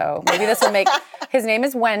famous, so maybe this will make. His name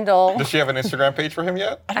is Wendell. Does she have an Instagram page for him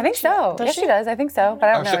yet? I think so. Yes, she does. I think so, but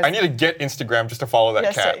I don't know. I need to get Instagram just to follow that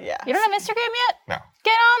Yes, cat. yeah. You don't have Instagram yet? No.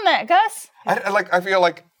 Get on that, Gus. I feel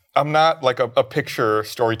like I'm not like a picture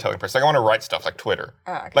storytelling person. Like I want to write stuff like Twitter.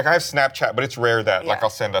 Like I have Snapchat, but it's rare that like I'll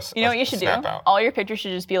send us. You know what you should do? snap out. All your pictures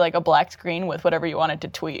should just be like a black screen with whatever you wanted to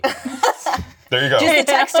tweet. There you go. Just the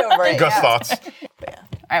text over it. Gus yeah. thoughts.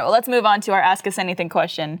 All right, well, let's move on to our Ask Us Anything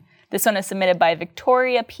question. This one is submitted by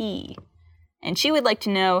Victoria P. And she would like to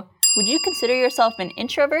know, would you consider yourself an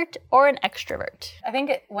introvert or an extrovert? I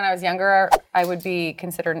think when I was younger, I would be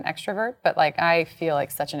considered an extrovert, but like I feel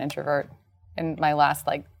like such an introvert in my last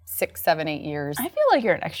like 6, 7, 8 years. I feel like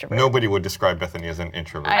you're an extrovert. Nobody would describe Bethany as an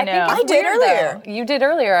introvert. I know. I did earlier. You did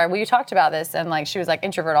earlier. You talked about this, and like she was like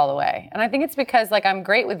introvert all the way. And I think it's because like I'm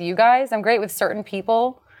great with you guys. I'm great with certain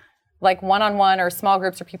people, like one-on-one or small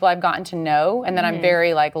groups or people I've gotten to know, and then I'm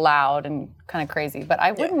very like loud and kind of crazy. But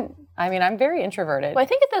I wouldn't. I mean, I'm very introverted. Well, I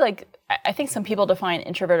think that I think some people define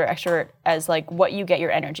introvert or extrovert as like what you get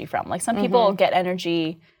your energy from. Like some people get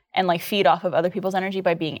energy and like feed off of other people's energy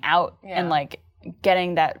by being out and like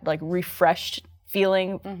getting that like refreshed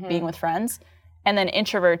feeling being with friends. And then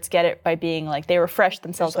introverts get it by being like they refresh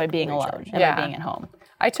themselves by being alone and by being at home.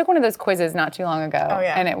 I took one of those quizzes not too long ago,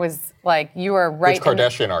 and it was like you are right. Which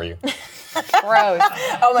Kardashian are you? Gross.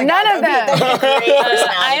 Oh my None God. of them.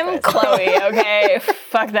 I'm Chloe, okay?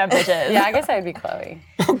 Fuck them bitches. Yeah, I guess I'd be Chloe.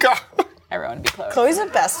 Oh God. Everyone would be Chloe. Chloe's the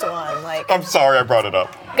best one. Like, I'm sorry I brought it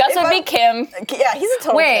up. Gus would be Kim. yeah, he's a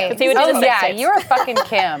total Wait. Kim. he would do the Oh sex yeah, tapes. you're a fucking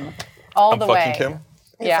Kim, all I'm the fucking way. Kim.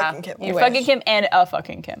 Yeah, fucking Kim. you Fucking wish. Kim and a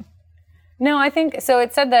fucking Kim. No, I think so.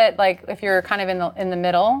 It said that like if you're kind of in the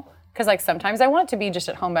middle, because like sometimes I want to be just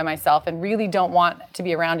at home by myself and really don't want to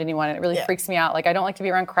be around anyone, and it really freaks me out. Like I don't like to be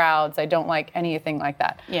around crowds. I don't like anything like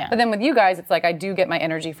that. Yeah. But then with you guys, it's like I do get my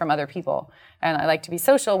energy from other people, and I like to be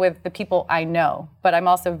social with the people I know. But I'm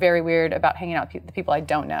also very weird about hanging out with the people I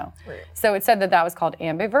don't know. Weird. So it said that was called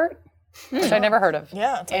ambivert, which I never heard of.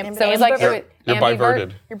 Yeah, it's like So it was like Ambivert. You're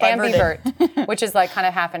biverted. You're biverted. ambivert, which is like kind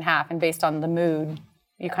of half and half, and based on the mood,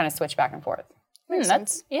 you kind of switch back and forth.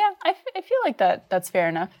 That's I feel like that's fair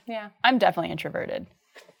enough. Yeah. I'm definitely introverted.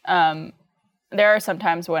 There are some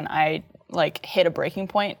times when I like hit a breaking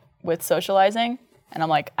point with socializing and I'm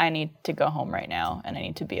like, I need to go home right now and I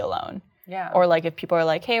need to be alone. Yeah. Or like if people are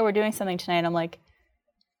like, hey, we're doing something tonight, I'm like,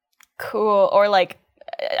 cool. Or like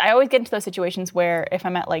I always get into those situations where if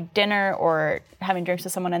I'm at like dinner or having drinks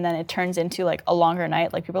with someone and then it turns into like a longer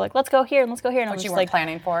night, like people are like, let's go here and let's go here. And I'm Which just you like, weren't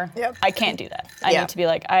planning for. Yep. I can't do that. I Yeah. need to be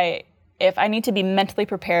like, if I need to be mentally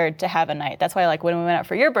prepared to have a night. That's why like when we went out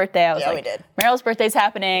for your birthday, I was Yeah, like, we did. Meryl's birthday's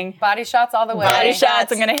happening. Body shots all the way. Body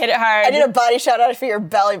shots, I'm gonna hit it hard. I did a body shout out for your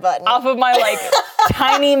belly button. off of my like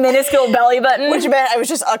tiny minuscule belly button. Which meant I was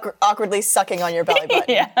just awkwardly sucking on your belly button.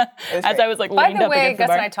 yeah. was As great. I was like By leaned the up way, against the Gus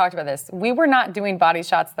bar. and I talked about this. We were not doing body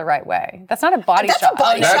shots the right way. That's not a body That's shot. a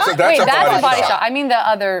body That's shot. a- that's Wait, a that's body a body shot. shot. I mean the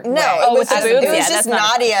other No, way. it was with the just, boobs? it was Yeah, just that's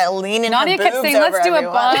not- Nadia leaning Nadia her kept boobs saying, over let's do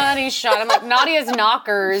everyone. a body shot. I'm like, Nadia's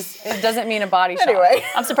knockers. It doesn't mean a body shot. Anyway.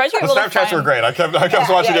 I'm surprised you're The able to Snapchats find... were great. I kept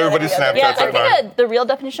watching yeah, everybody's yeah, Snapchats Yeah, I at think night. the real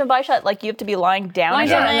definition of body shot, like you have to be lying down Lying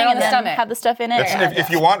or down something and then on the stomach. have the stuff in it. If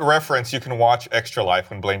you want reference, you can watch Extra Life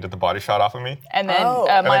when Blaine did the body shot off of me, And then Oh.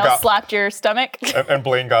 Miles got- slapped your stomach. and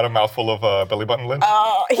Blaine got a mouthful of belly button lint.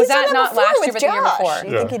 He's Was done that not before last with year, but the year Josh.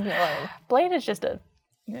 before? You think he'd learn? Blaine is just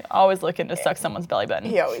always looking to suck someone's belly button.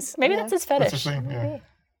 He always. Maybe that's his It's fetish. the same, yeah.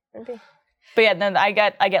 But yeah, then I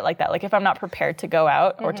get like that. Like if I'm not prepared to go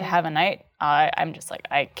out or to have a night, I'm just like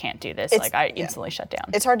I can't do this. It's- Like I yeah. instantly shut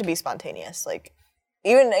down. It's hard to be spontaneous. Like,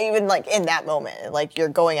 even like in that moment, like you're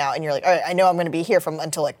going out and you're like, all right, I know I'm going to be here from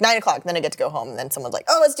until like 9 o'clock. Then I get to go home. And then someone's like,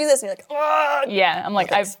 oh, let's do this. And you're like, ah. Yeah, I'm like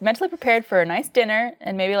thanks. I've mentally prepared for a nice dinner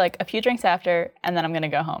and maybe like a few drinks after, and then I'm gonna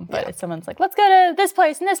go home. But if someone's like, let's go to this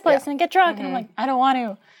place and this place and get drunk, and I'm like, I don't want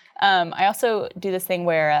to. I also do this thing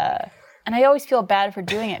where, and I always feel bad for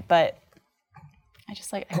doing it, but I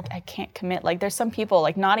just like I can't commit. Like there's some people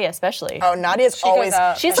like Nadia especially. Oh, Nadia's always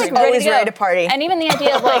out. She's like always ready to party. And even the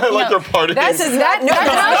idea of like, like you your know, party. That's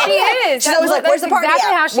how she is. She's always like, "Where's the party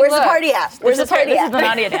exactly how at? she Where's the looks. party at? Where's the party this at?" is the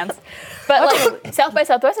Nadia dance. But like South by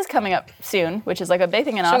Southwest is coming up soon, which is like a big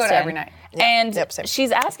thing in She'll Austin. go to every night. And Yep, same. she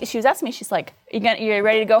was asking me, she's like, you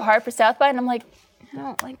ready to go hard for South by? And I'm like,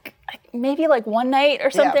 no, like maybe like one night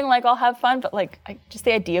or something. Like I'll have fun, but like just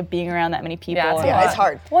the idea of being around that many people. Yeah, it's, and, it's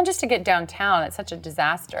hard. Well, just to get downtown, it's such a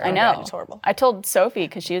disaster. I know. It's horrible. I told Sophie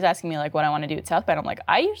because she was asking me like what I want to do at South by. And I'm like,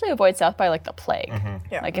 I usually avoid South by like the plague.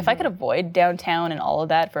 Yeah. Like if I could avoid downtown and all of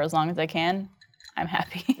that for as long as I can, I'm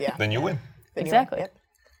happy. Yeah. Then you win. Exactly. Yep.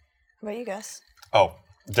 How about you guys? Oh,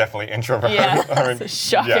 definitely introvert. Yeah, I mean, that's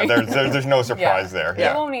shocking. yeah, there's no surprise there. You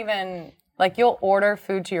won't even, like, you'll order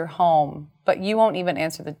food to your home, but you won't even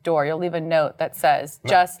answer the door. You'll leave a note that says,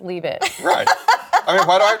 just leave it. Right. I mean,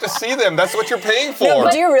 why do I have to see them? That's what you're paying for.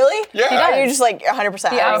 Do you really? Yeah. Or you're just like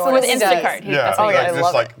 100%. Yeah, So with Instacart. Yeah, That's what he like, does. I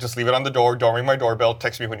love just leave it on the door. Don't ring my doorbell.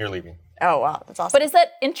 Text me when you're leaving. Oh, wow. That's awesome. But is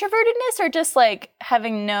that introvertedness or just like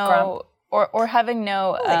having no or having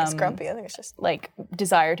no I think it's grumpy. I think it's just... like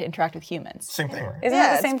desire to interact with humans? Same thing, right? Isn't Yeah,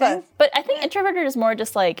 that it's the same fun. thing? But I think introverted is more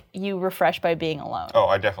just like you refresh by being alone. Oh,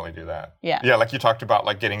 I definitely do that. Yeah. Yeah, like you talked about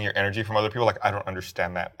like getting your energy from other people. Like I don't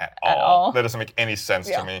understand that at all. all? That doesn't make any sense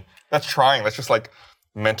to me. That's trying. That's just like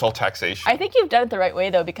mental taxation. I think you've done it the right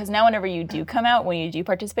way though, because now whenever you do come out, when you do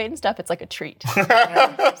participate in stuff, it's like a treat.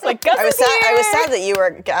 It's like Gus I was is here! sad. I was sad that you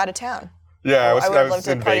were out of town. Yeah, I I would've was loved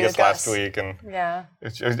to in party Vegas with last Gus. week, and Yeah.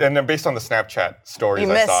 and then based on the Snapchat stories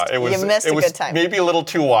You I saw, missed- it was you missed it a was good time. maybe a little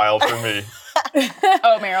too wild for me.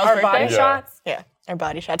 Oh, Meryl's Our birthday. body Yeah. shots. Yeah. Our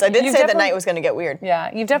body shots. I did You say the definitely- night was going to get weird. Yeah,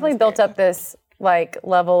 you've definitely built up this, like,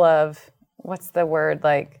 level of, what's the word,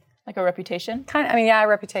 like, Like a reputation. kind of, I mean, yeah, a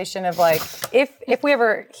reputation of like, if we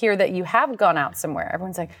ever hear that you have gone out somewhere,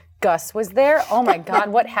 everyone's like, Gus was there? Oh my God,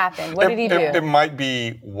 what happened? What did he do? It might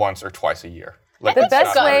be once or twice a year. Like The it's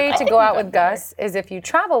best not way very to common. go out with Gus is if you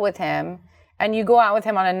travel with him and you go out with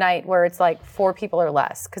him on a night where it's like 4 people or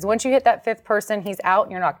less. Because once you hit that 5th person, he's out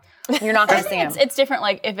and you're not going to see him. It's different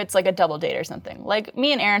like if it's like a double date or something. Like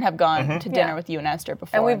me and Aaron have gone to dinner Yeah. with you and Esther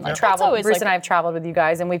before. And we've like, that's traveled. always, Bruce like, and I have traveled with you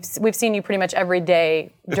guys, and we've seen you pretty much every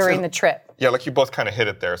day during the trip. Yeah, like you both kind of hit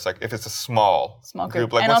it there. It's like if it's a small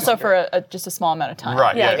group. like and once also you- for just a small amount of time.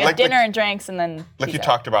 Right, yeah, Like, like- dinner like- and drinks and then like peace you out.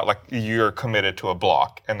 talked about, like you're committed to a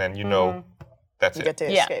block, and then you know that's You it. get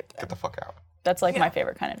to Yeah. escape. Get the fuck out. That's like my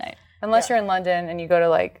favorite kind of night. Unless you're in London and you go to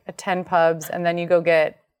like 10 pubs, and then you go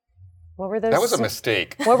get, what were those? That was a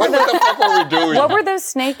mistake. What were What the fuck were we doing? What were those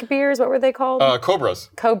snake beers? What were they called? Cobras?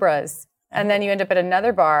 Cobras. And then you end up at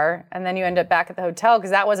another bar, and then you end up back at the hotel because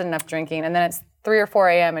that wasn't enough drinking. And then it's 3 or 4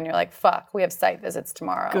 a.m. and you're like, fuck, we have site visits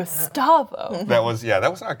tomorrow. Gustavo. That was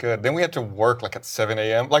not good. Then we had to work like at 7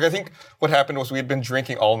 a.m. Like I think what happened was we had been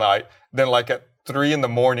drinking all night. Then like at 3 in the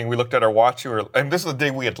morning, we looked at our watch, and this is the day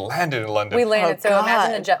we had landed in London. We landed, Oh, so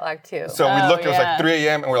imagine God. the jet lag too. So we looked, it was yeah. like 3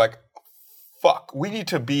 a.m. and we're like, fuck, we need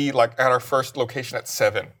to be like at our first location at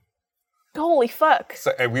 7. Holy fuck.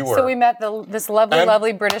 So, and we were. So we met this lovely, And-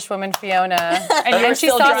 lovely British woman, Fiona. And you were she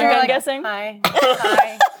still saw us drunk, and we were I'm like, guessing? Hi.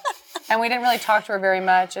 Hi. And we didn't really talk to her very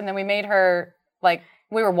much. And then we made her, like,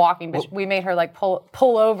 we were walking, but we made her, like, pull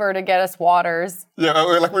over to get us waters. Yeah,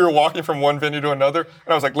 we were walking from one venue to another, and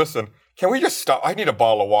I was like, listen, can we just stop? I need a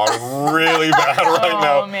bottle of water really bad right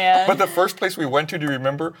now. Oh, man. But the first place we went to, do you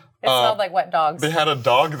remember? It smelled like wet dogs. They had a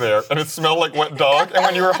dog there, and it smelled like wet dog. And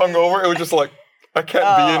when you were hungover, it was just like, I can't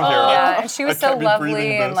be in here. Yeah, and she was I so can't be breathing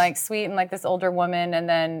lovely and this. like sweet and like this older woman. And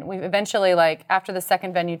then we eventually, like, after the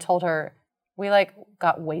second venue, told her we like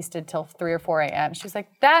got wasted till 3 or 4 a.m. She was like,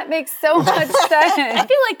 "That makes so much I sense."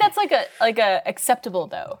 feel like that's like a acceptable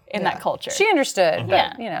though in that culture. She understood, but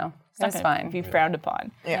Yeah. you know, It's not it's gonna fine. Be frowned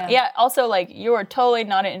upon. Yeah. Yeah. Also, like you were totally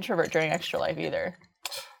not an introvert during Extra Life either.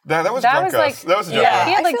 that was That drunk was us. like, That was yeah, drunk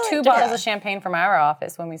he us. had like feel 2 like- bottles yeah. of champagne from our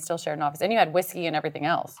office when we still shared an office, and you had whiskey and everything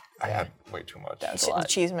else. I had way too much. The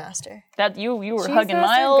cheese master. That you were Jesus, hugging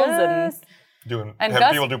Miles Gus. Doing And having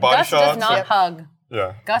Gus, people do body Gus shots. does not hug.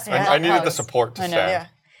 Yeah. Gus will I not needed hug. the support to stand. Yeah.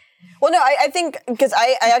 Well, no, I think because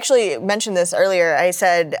I actually mentioned this earlier. I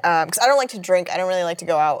said because I don't like to drink. I don't really like to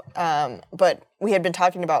go out. But we had been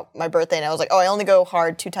talking about my birthday, and I was like, oh, I only go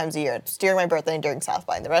hard 2 times a year. It's during my birthday and during South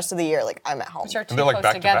by. And the rest of the year, like I'm at home. Which are too they're, like, close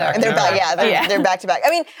back to together. back. And they're back, Yeah. they're back to back.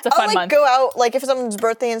 I mean, a I'll fun like month. go out like if it's someone's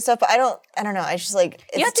birthday and stuff, but I don't know. I just like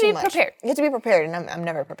it's You have to too be much. prepared. You have to be prepared, and I'm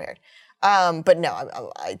never prepared. But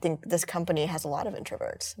no, I think this company has a lot of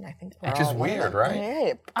introverts, and I think Which is weird, right?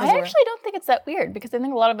 Yeah, I actually don't think it's that weird because I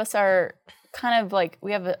think a lot of us are kind of like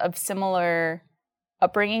we have a similar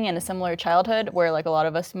upbringing and a similar childhood where like a lot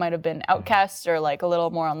of us might have been outcasts or like a little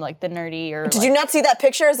more on like the nerdy or Did you not see that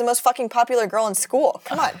picture as the most fucking popular girl in school?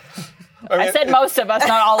 Come on. I said most of us,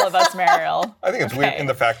 not all of us, Mariel. I think it's weird in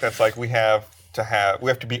the fact that it's like we have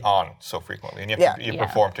to be on so frequently, and you have to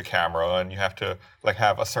perform to camera, and you have to like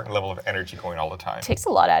have a certain level of energy going all the time. It takes a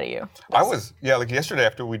lot out of you. I was like yesterday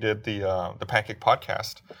after we did the Pancake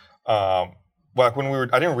podcast. Like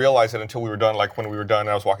I didn't realize it until we were done. Like when we were done, and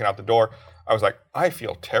I was walking out the door, I was like, I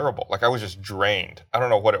feel terrible. Like I was just drained. I don't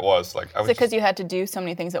know what it was. Like I was. Is it because you had to do so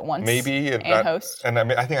many things at once? Maybe and host. And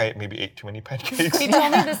I think I maybe ate too many pancakes. He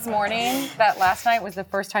told me this morning that last night was the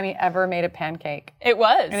first time he ever made a pancake It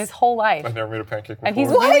was. in his whole life. I've never made a pancake before. And he's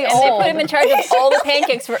really And they old. put him in charge of all the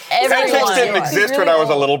pancakes for Pancakes everyone. didn't exist when I was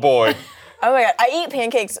a little boy. Oh my god, I eat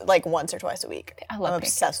pancakes like once or twice a week. I love I'm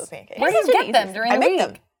obsessed with pancakes. Where do you Pancakes are get the them easiest. during I the make week?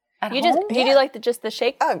 them. At You home? just do you do like just the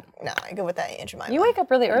shake? Oh no, I go with that Aunt Jemima. You wake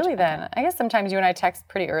up really early then. I guess sometimes you and I text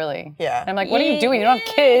pretty early. Yeah. And I'm like, what are you doing? You don't have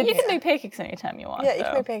kids. You can make pancakes anytime you want. Yeah, you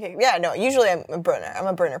can make pancakes. Yeah, no, usually I'm a Brenner. I'm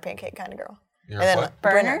a Brenner pancake kind of girl. You're And then what?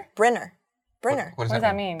 Burner? Brenner. What What does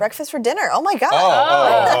that mean? Breakfast for dinner. Oh my god.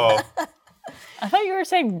 Oh. I thought you were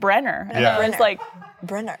saying Brenner. And Yeah. I was like,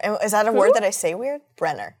 Brenner. Is that a word that I say weird?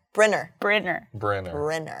 Brenner. Brenner.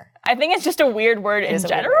 Brenner. I think it's just a weird word in a weird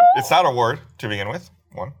general. It's not a word to begin with.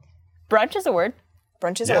 One. Brunch is a word.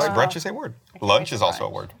 Brunch is Yes, a word. brunch is a word. Lunch is also a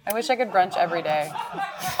word. I wish I could brunch every day.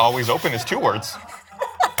 Always open is 2 words.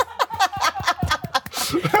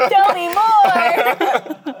 Tell me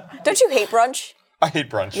more. Don't you hate brunch? I hate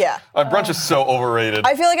brunch. Yeah. Brunch is so overrated.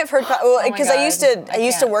 I feel like I've heard because I used to God. I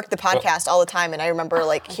used to can't. work the podcast all the time, and I remember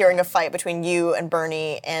like hearing a fight between you and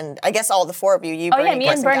Bernie, and I guess all the 4 of you. You, Oh Bernie, yeah, me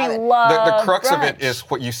Chris, and Bernie Gavin. love the crux of brunch. it is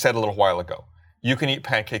what you said a little while ago. You can eat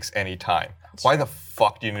pancakes anytime. Why the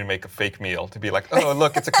fuck do you need to make a fake meal to be like, oh,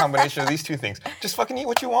 look, it's a combination of these 2 things? Just fucking eat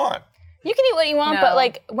what you want. You can eat what you want, No. but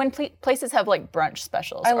like when places have like brunch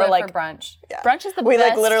specials I or live like for brunch. brunch is the We best.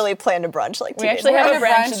 like literally planned a brunch like 2 We days actually ago. have a We're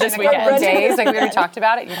brunch brunch this in a couple of weekend. days. Like we already talked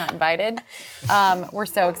about it. You're not invited. We're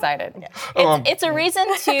so excited. It's a reason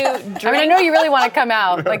to drink. I mean, I know you really want to come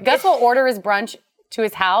out. Like Gus will order his brunch to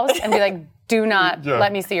his house and be like, do not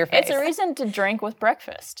let me see your face. It's a reason to drink with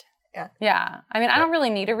breakfast. Yeah. I mean, I don't really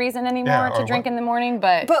need a reason anymore Yeah, to or drink what- in the morning,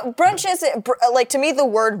 but But brunch isn't like to me. The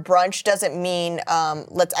word brunch doesn't mean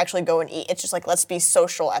let's actually go and eat. It's just like let's be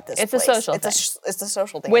social at this. It's a place. social It's a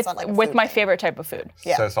social thing. With it's not like a with food my thing. favorite type of food.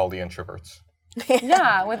 Yeah. Says all the introverts.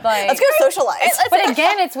 yeah, with like. Let's go socialize. But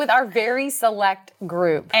again, it's with our very select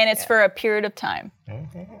group. And it's for a period of time.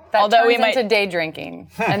 That Although turns we might- into day drinking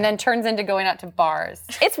and then turns into going out to bars.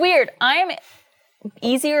 It's weird. I'm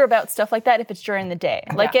easier about stuff like that if it's during the day.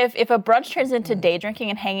 Like if a brunch turns into day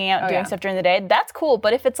drinking and hanging out and doing yeah. stuff during the day, that's cool.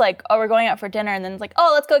 But if it's like, oh, we're going out for dinner and then it's like,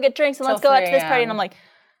 oh, let's go get drinks and Till let's go out to 3 this party, a.m. and I'm like,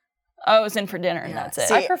 oh, I was in for dinner and that's it.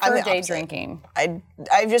 See, I I'm prefer the day opposite. drinking.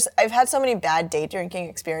 I've had so many bad day drinking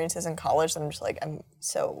experiences in college that I'm just like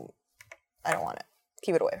I don't want it.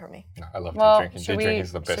 Keep it away from me. No, I love Well, day drinking. Day should drinking we,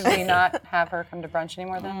 is the best. should we not have her come to brunch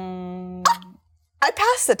anymore then? I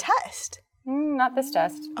passed the test. Not this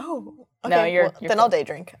test. Oh. No, Okay, you're then I'll day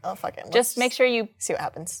drink. Oh fuck it. Just make sure you see what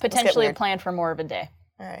happens. Let's get potentially weird. plan for more of a day.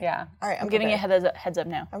 All right. Yeah. All right. I'm giving you a heads up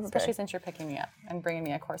now. Especially since you're picking me up and bringing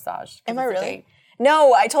me a corsage. 'cause Am I it's a really? date.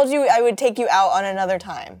 No, I told you I would take you out on another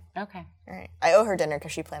time. Okay. All right. I owe her dinner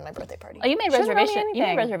because she planned my birthday party. Oh, you made Shouldn't owe me reservations. You made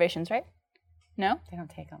anything. reservations, right? No? They don't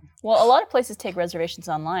take them. Well, a lot of places take reservations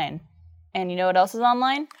online. And you know what else is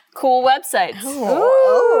online? Cool websites.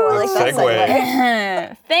 Oh, I like that Segue.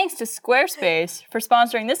 segue. Thanks to Squarespace for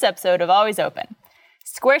sponsoring this episode of Always Open.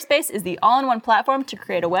 Squarespace is the all-in-one platform to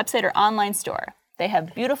create a website or online store. They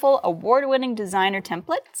have beautiful, award-winning designer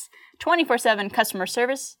templates, 24/7 customer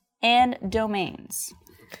service, and domains.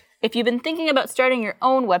 If you've been thinking about starting your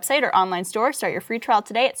own website or online store, start your free trial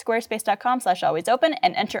today at squarespace.com/alwaysopen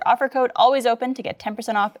and enter offer code ALWAYSOPEN to get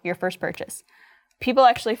 10% off your first purchase. People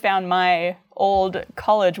actually found my old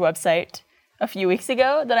college website a few weeks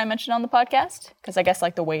ago that I mentioned on the podcast, because I guess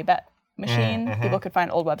like the Wayback Machine, people could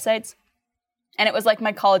find old websites. And it was like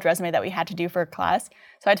my college resume that we had to do for a class.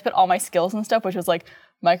 So I had to put all my skills and stuff, which was like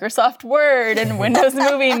Microsoft Word and Windows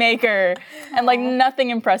Movie Maker, and like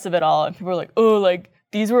nothing impressive at all. And people were like, oh, like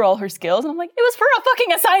these were all her skills. And I'm like, it was for a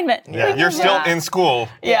fucking assignment. Yeah, you're still in school.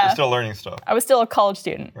 Yeah. You're still learning stuff. I was still a college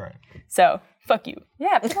student. Right. So fuck you.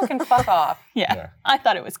 Yeah, people can fuck off. Yeah, I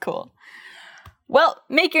thought it was cool. Well,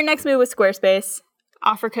 make your next move with Squarespace.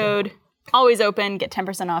 Offer code always open. Get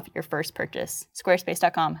 10% off your first purchase.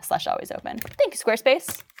 Squarespace.com/alwaysopen. Thank you,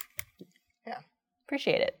 Squarespace. Yeah.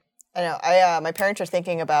 Appreciate it. I know. My parents are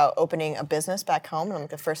thinking about opening a business back home, and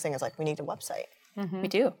the first thing is like, we need a website. We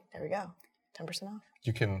do. There we go. 10% off.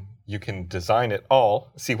 You can design it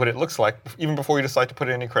all, see what it looks like, even before you decide to put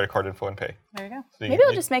in any credit card info and pay. There you go. So Maybe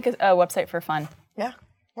I'll just make a website for fun. Yeah,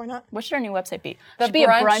 why not? What should our new website be? The Should be a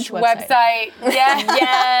brunch website. Yeah.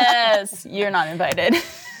 Yes, you're not invited.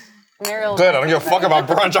 Muriel. Good, I don't give a fuck about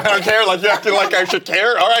brunch. I don't care. Like, you acting like I should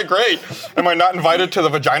care? All right, great. Am I not invited to the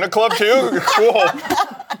Vagina Club, too? Cool.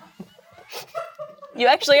 You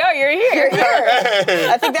actually are. You're here.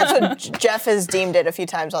 I think that's what Jeff has deemed it a few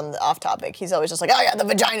times on the Off Topic. He's always just like, oh yeah, the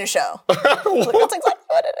Vagina Show. Like, that's exactly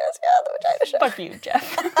what it is. Yeah, the Vagina Show. Fuck you,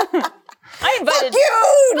 Jeff. I invited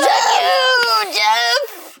You,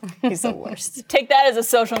 Jeff. He's the worst. Take that as a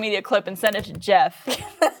social media clip and send it to Jeff.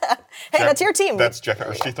 Hey, that's your team. That's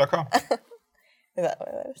jeff@roosterteeth.com. Is that what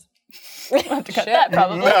it is? We'll have to cut that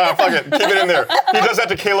probably. Nah, fuck it. Keep it in there. He does that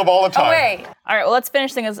to Caleb all the time. Oh, wait. All right, well, let's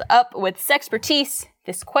finish things up with Sexpertise.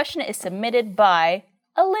 This question is submitted by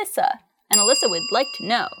Alyssa, and Alyssa would like to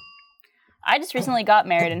know, I just recently got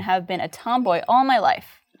married and have been a tomboy all my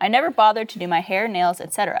life. I never bothered to do my hair, nails,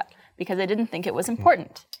 etc. because I didn't think it was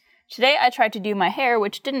important. Today I tried to do my hair,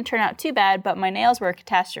 which didn't turn out too bad, but my nails were a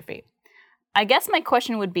catastrophe. I guess my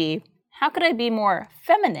question would be, how could I be more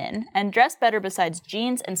feminine and dress better besides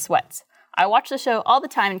jeans and sweats? I watch the show all the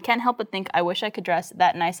time and can't help but think I wish I could dress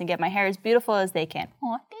that nice and get my hair as beautiful as they can.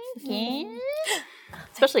 Aw, thank you.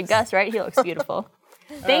 Especially Gus, right? He looks beautiful.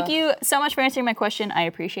 Thank you so much for answering my question. I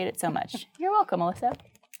appreciate it so much. You're welcome, Alyssa. All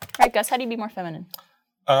right, Gus, how do you be more feminine?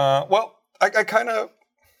 Well, I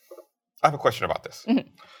have a question about this. Mm-hmm.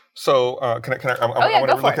 So, I want to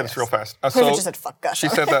go for look it. at this real fast. What if it just said fuck Gus? She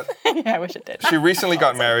said that Yeah, I wish it did. she recently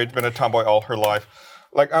got married, been a tomboy all her life.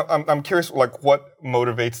 Like, I'm curious, like, what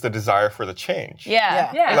motivates the desire for the change?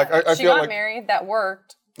 Yeah. Yeah. Like, I she feel got like- married. That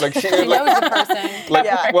worked. Like, she She knows the person. like,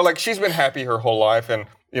 Yeah. well, like, she's been happy her whole life, and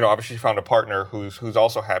obviously she found a partner who's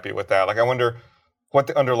also happy with that. Like, I wonder what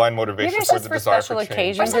the underlying motivation Maybe it's for just the for desire special for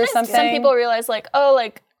change. occasions or something. Some people realize, like, oh,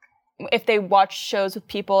 like, if they watch shows with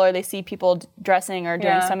people or they see people dressing or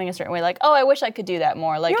doing Yeah. something a certain way, like, oh, I wish I could do that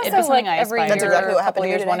more. Like, You it'd also, be something like, I every aspire year, to. exactly what a couple happened to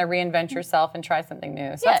you years, today. want to reinvent yourself and try something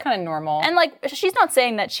new. So Yeah. that's kind of normal. And, like, she's not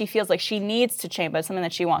saying that she feels like she needs to change, but it's something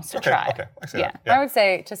that she wants to try. Okay, I see Yeah. that. Yeah. I would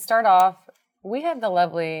say, to start off, we have the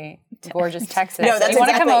lovely, gorgeous Texas. No, that's you want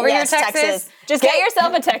to exactly, come over yes, here, Texas? Just get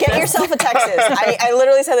yourself a Texas. Get yourself a Texas. I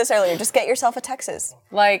literally said this earlier. Just get yourself a Texas.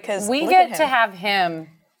 Like, 'Cause we look at get to him. have him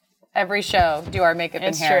every show do our makeup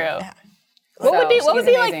It's and hair. true. What would be he's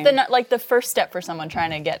like amazing. the first step for someone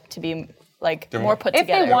trying to get to be like more put If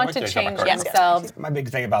together? they want to Yeah, change yeah. themselves, My big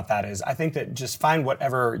thing about that is I think that just find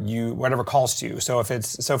whatever calls to you. So for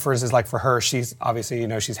instance, like for her, she's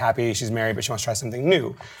obviously, she's happy, she's married, but she wants to try something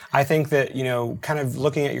new. I think that, kind of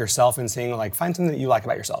looking at yourself and seeing like, find something that you like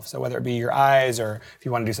about yourself. So whether it be your eyes or if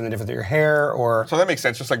you want to do something different with your hair or. So that makes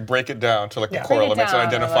sense. Just like break it down to like the Yeah. core Break it elements and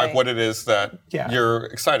down, or, identify like- what it is that Yeah. you're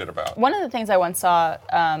excited about. One of the things I once saw,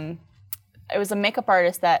 it was a makeup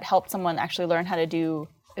artist that helped someone actually learn how to do.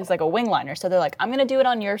 It was like a wing liner. So they're like, I'm gonna do it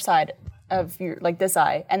on your side of your like this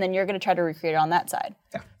eye, and then you're gonna try to recreate it on that side.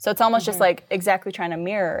 Yeah. So it's almost just like exactly trying to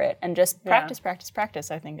mirror it and just practice.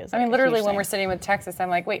 I think is. I mean, literally, when we're sitting with Texas, I'm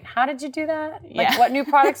like, wait, how did you do that? Like, Yeah. what new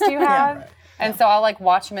products do you have? And so I'll like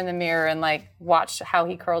watch him in the mirror and like watch how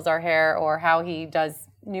he curls our hair or how he does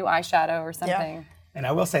new eyeshadow or something. And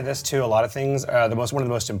I will say this too, a lot of things, one of the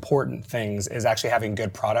most important things is actually having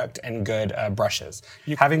good product and good brushes.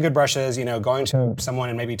 Having good brushes, going to someone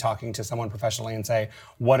and maybe talking to someone professionally and say,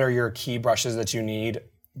 what are your key brushes that you need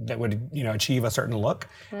that would, achieve a certain look?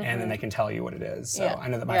 And then they can tell you what it is. So I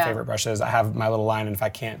know that my favorite brushes, I have my little line, and if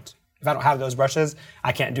I don't have those brushes,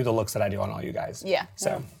 I can't do the looks that I do on all you guys. Yeah.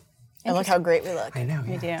 So. And look how great we look. I know,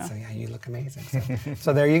 yeah. do. So yeah, you look amazing.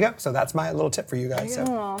 So there you go. So that's my little tip for you guys. So.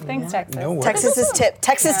 Oh, thanks, Texas. No worries. Texas's tip.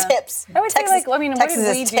 Texas tips. I would say, Texas, what did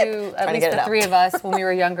Texas's we tip. do, Trying at to least get it the out. three of us, when we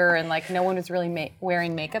were younger and like no one was really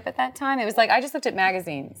wearing makeup at that time? It was like, I just looked at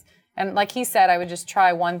magazines. And like he said, I would just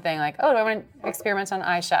try one thing, like, oh, do I want to experiment on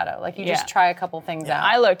eyeshadow? Like, you just try a couple things out.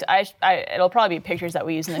 I looked. It'll probably be pictures that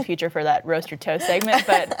we use in the future for that roast your toast segment.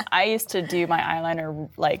 But I used to do my eyeliner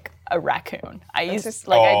like a raccoon. I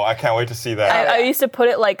can't wait to see that. I used to put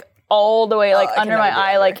it like all the way like I can under my never do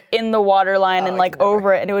eye, that. like in the waterline and like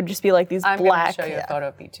over it, and it would just be like these I'm black going to show you a photo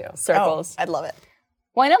of me too. circles. I'd love it.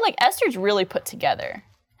 Well, I know like Esther's really put together.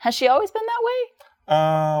 Has she always been that way?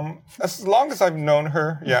 As long as I've known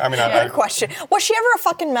her, yeah. I mean, Good question. Was she ever a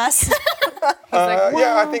fucking mess?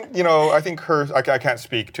 yeah. I think her. I can't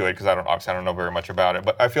speak to it because I don't know very much about it.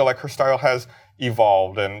 But I feel like her style has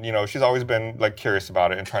evolved, and she's always been like curious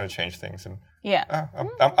about it and trying to change things. And Yeah.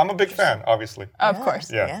 I'm a big fan, obviously. Of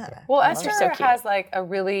course. Yeah. Well, Esther so cute. has like a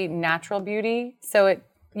really natural beauty, so it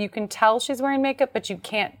you can tell she's wearing makeup, but you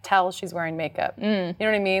can't tell she's wearing makeup. You know what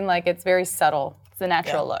I mean? Like it's very subtle. It's a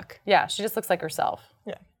natural look. Yeah, she just looks like herself.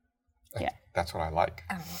 Yeah. That's what I like.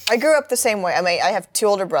 I grew up the same way. I mean, I have 2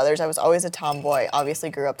 older brothers. I was always a tomboy. Obviously,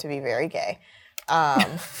 grew up to be very gay.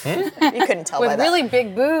 You couldn't tell by With that. really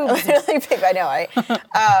big boobs. Really big. I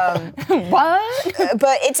know. What?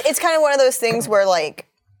 But it's kind of one of those things where like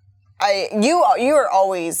you are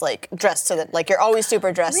always like dressed to the like you're always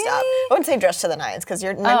super dressed up. I wouldn't say dressed to the 9s because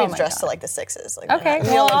you're maybe my dressed to God. like the 6s. Like, Okay, you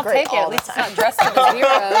well, look I'll great take it. all At the least it's time. not dressed to the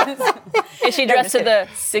zeros. Is she dressed to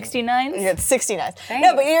just the 69s? Yeah, it's 69.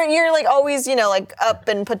 No, but you're like always, you know, like up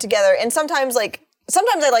and put together. And sometimes I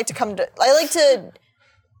like to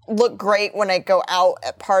look great when I go out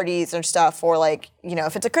at parties and stuff, or like, you know,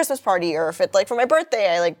 if it's a Christmas party or if it's like for my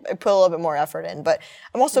birthday, I put a little bit more effort in. But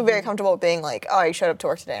I'm also very comfortable with being like, oh, I showed up to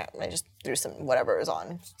work today and I just threw some whatever was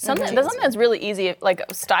on. Something that's really easy, like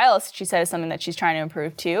stylist, she said, is something that she's trying to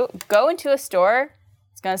improve too. Go into a store.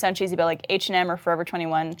 It's gonna sound cheesy, but like H&M or Forever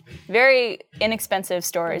 21, very inexpensive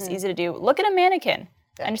stores, easy to do. Look at a mannequin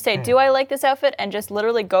and just say, do I like this outfit? And just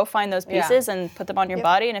literally go find those pieces and put them on your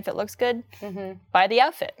body. And if it looks good, buy the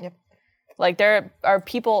outfit. Yep. Like there are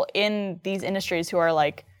people in these industries who are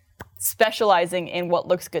like specializing in what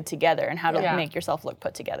looks good together and how to make yourself look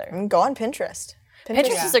put together. And go on Pinterest.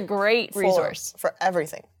 Pinterest is a great resource. for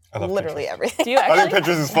everything. I love Literally Pinterest. everything. Do you I think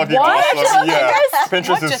actually? Pinterest is fucking What? awesome. Yeah, Pinterest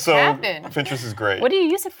What is just so. happened? Pinterest is great. What do you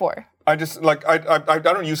use it for? I just like I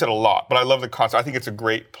don't use it a lot, but I love the concept. I think it's a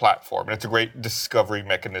great platform and it's a great discovery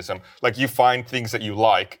mechanism. Like you find things that you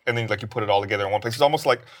like, and then like you put it all together in one place. It's almost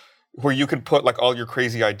like where you can put like all your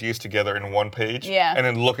crazy ideas together in one page, and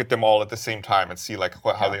then look at them all at the same time and see like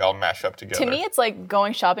how they all mash up together. To me, it's like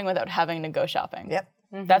going shopping without having to go shopping. Yep.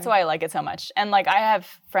 That's why I like it so much. And like I have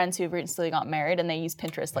friends who've recently got married and they use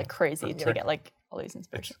Pinterest like crazy to get like all these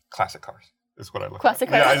inspirations. It's classic cars. Is what I look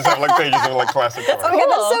Classic at. Yeah, cars. I just have like pages of like classic cars. Oh my God,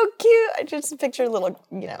 that's so cute. I just picture little,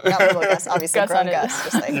 you know, not little Gus, obviously Gus grown on it. Gus.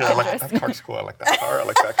 Just like, Yeah, I like that car's cool. I like that car. I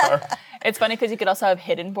like that car. It's funny because you could also have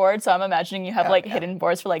hidden boards. So I'm imagining you have like hidden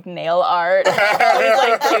boards for like nail art, all these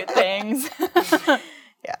like cute things.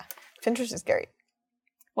 yeah. Pinterest is great.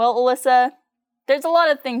 Well, Alyssa, there's a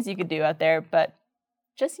lot of things you could do out there, but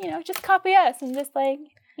just, you know, just copy us and just like,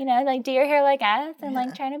 you know, like do your hair like us and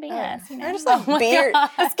like try to be us, you know? Or just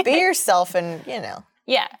like be yourself and, you know,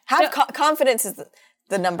 Yeah. have confidence is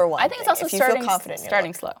the number one. I think it's thing. also if you feel starting confident in your starting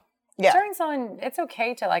look. slow. Yeah. Starting someone, it's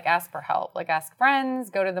okay to like ask for help. Like ask friends,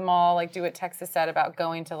 go to the mall, like do what Texas said about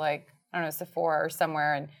going to like, I don't know, Sephora or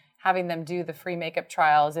somewhere and having them do the free makeup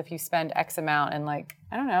trials if you spend X amount. And like,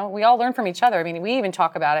 I don't know, we all learn from each other. I mean, we even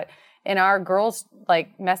talk about it in our girls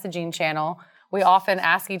like messaging channel. We often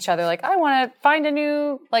ask each other like, I want to find a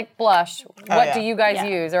new like blush. What do you guys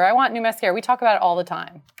use? Or I want new mascara. We talk about it all the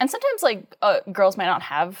time. And sometimes like girls might not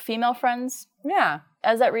have female friends Yeah.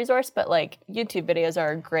 as that resource, but like YouTube videos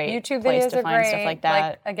are a great YouTube place videos to are find great. stuff like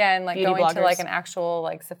that. Again, like Beauty going to like bloggers. an actual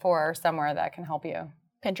like Sephora or somewhere that can help you.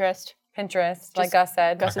 Pinterest. Pinterest, like Gus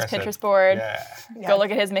said. Gus's I said, Pinterest board. Yeah. Go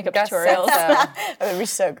look at his makeup Gus said tutorials. so. That would be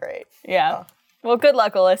so great. Yeah. Well, good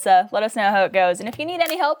luck, Alyssa. Let us know how it goes. And if you need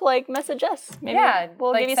any help, like message us. Maybe we'll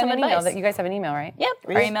like give you send some an email. advice. That you guys have an email, right? Yep.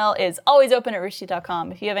 Our email is always open at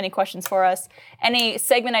rooshteeth.com. If you have any questions for us, any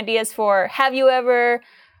segment ideas for have you ever,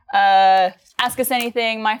 ask us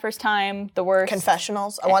anything, my first time, the worst.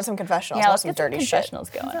 Confessionals. I want some confessionals. Yeah, I want let's some get some dirty shit. confessionals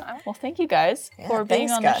going. Well, thank you guys for being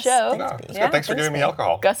thanks, on Gus. the show. Thanks. No, it's good. Thanks for giving me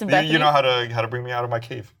alcohol. Gus and you Bethany. know how to bring me out of my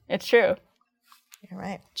cave. It's true. You're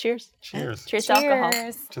right. Cheers. Cheers. Cheers to alcohol.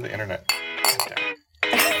 Cheers. To the internet. Yeah.